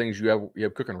some of the things you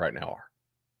have cooking right now are.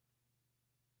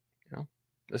 You know,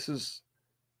 this is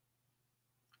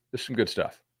some good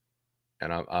stuff,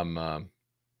 and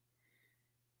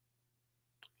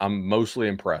I'm mostly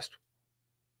impressed.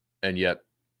 And yet,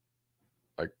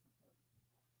 like,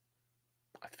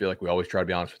 I feel like we always try to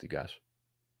be honest with you guys.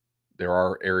 There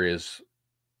are areas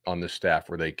on this staff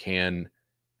where they can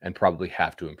and probably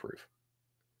have to improve.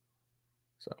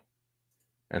 So,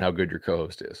 and how good your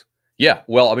co-host is. Yeah,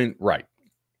 well, I mean, right.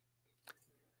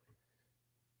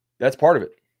 That's part of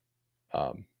it.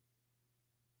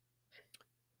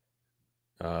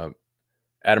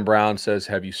 Adam Brown says,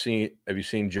 "Have you seen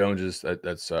Jones's?"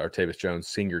 That's Artavis Jones'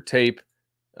 senior tape.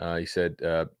 He said,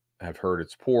 "Have heard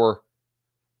it's poor."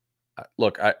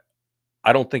 Look, I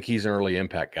don't think he's an early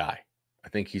impact guy. I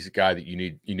think he's a guy that you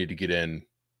need to get in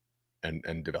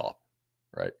and develop,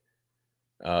 right?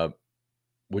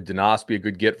 Would Denos be a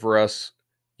good get for us?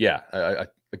 Yeah.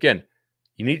 Again,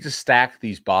 you need to stack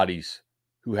these bodies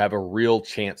who have a real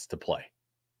chance to play,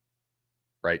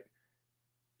 right?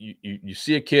 You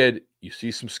see a kid, you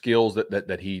see some skills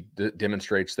that he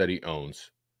demonstrates that he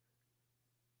owns,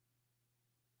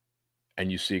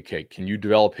 and you see, okay, can you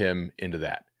develop him into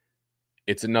that?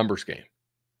 It's a numbers game.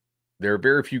 There are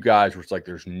very few guys where it's like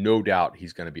there's no doubt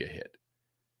he's going to be a hit.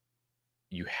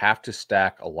 You have to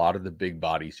stack a lot of the big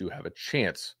bodies who have a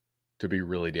chance to be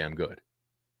really damn good,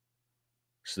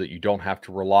 so that you don't have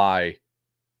to rely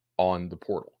on the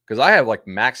portal. Because I have like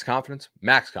max confidence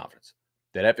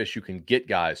that FSU can get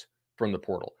guys from the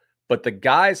portal, but the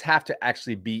guys have to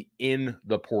actually be in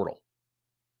the portal.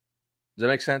 Does that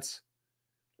make sense?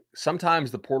 Sometimes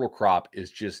the portal crop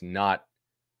is just not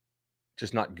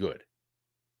good.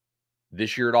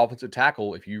 This year at offensive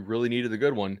tackle, if you really needed a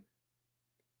good one,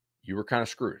 you were kind of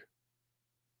screwed.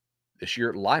 This year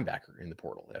at linebacker in the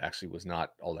portal, it actually was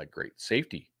not all that great.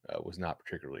 Safety was not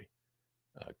particularly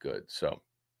good. So,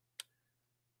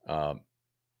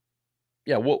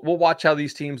 yeah, we'll watch how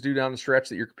these teams do down the stretch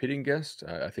that you're competing against.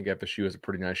 I think FSU has a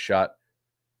pretty nice shot,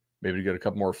 maybe to get a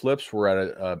couple more flips. We're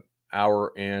at an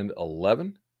hour and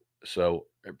 11, so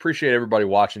I appreciate everybody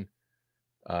watching.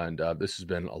 And this has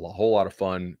been a whole lot of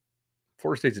fun.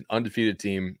 Florida State's an undefeated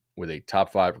team with a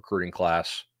top 5 recruiting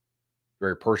class.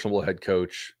 Very personable head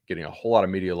coach, getting a whole lot of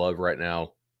media love right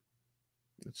now.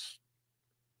 It's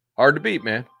hard to beat,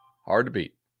 man. Hard to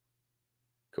beat.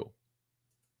 Cool.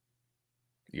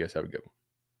 You guys have a good one.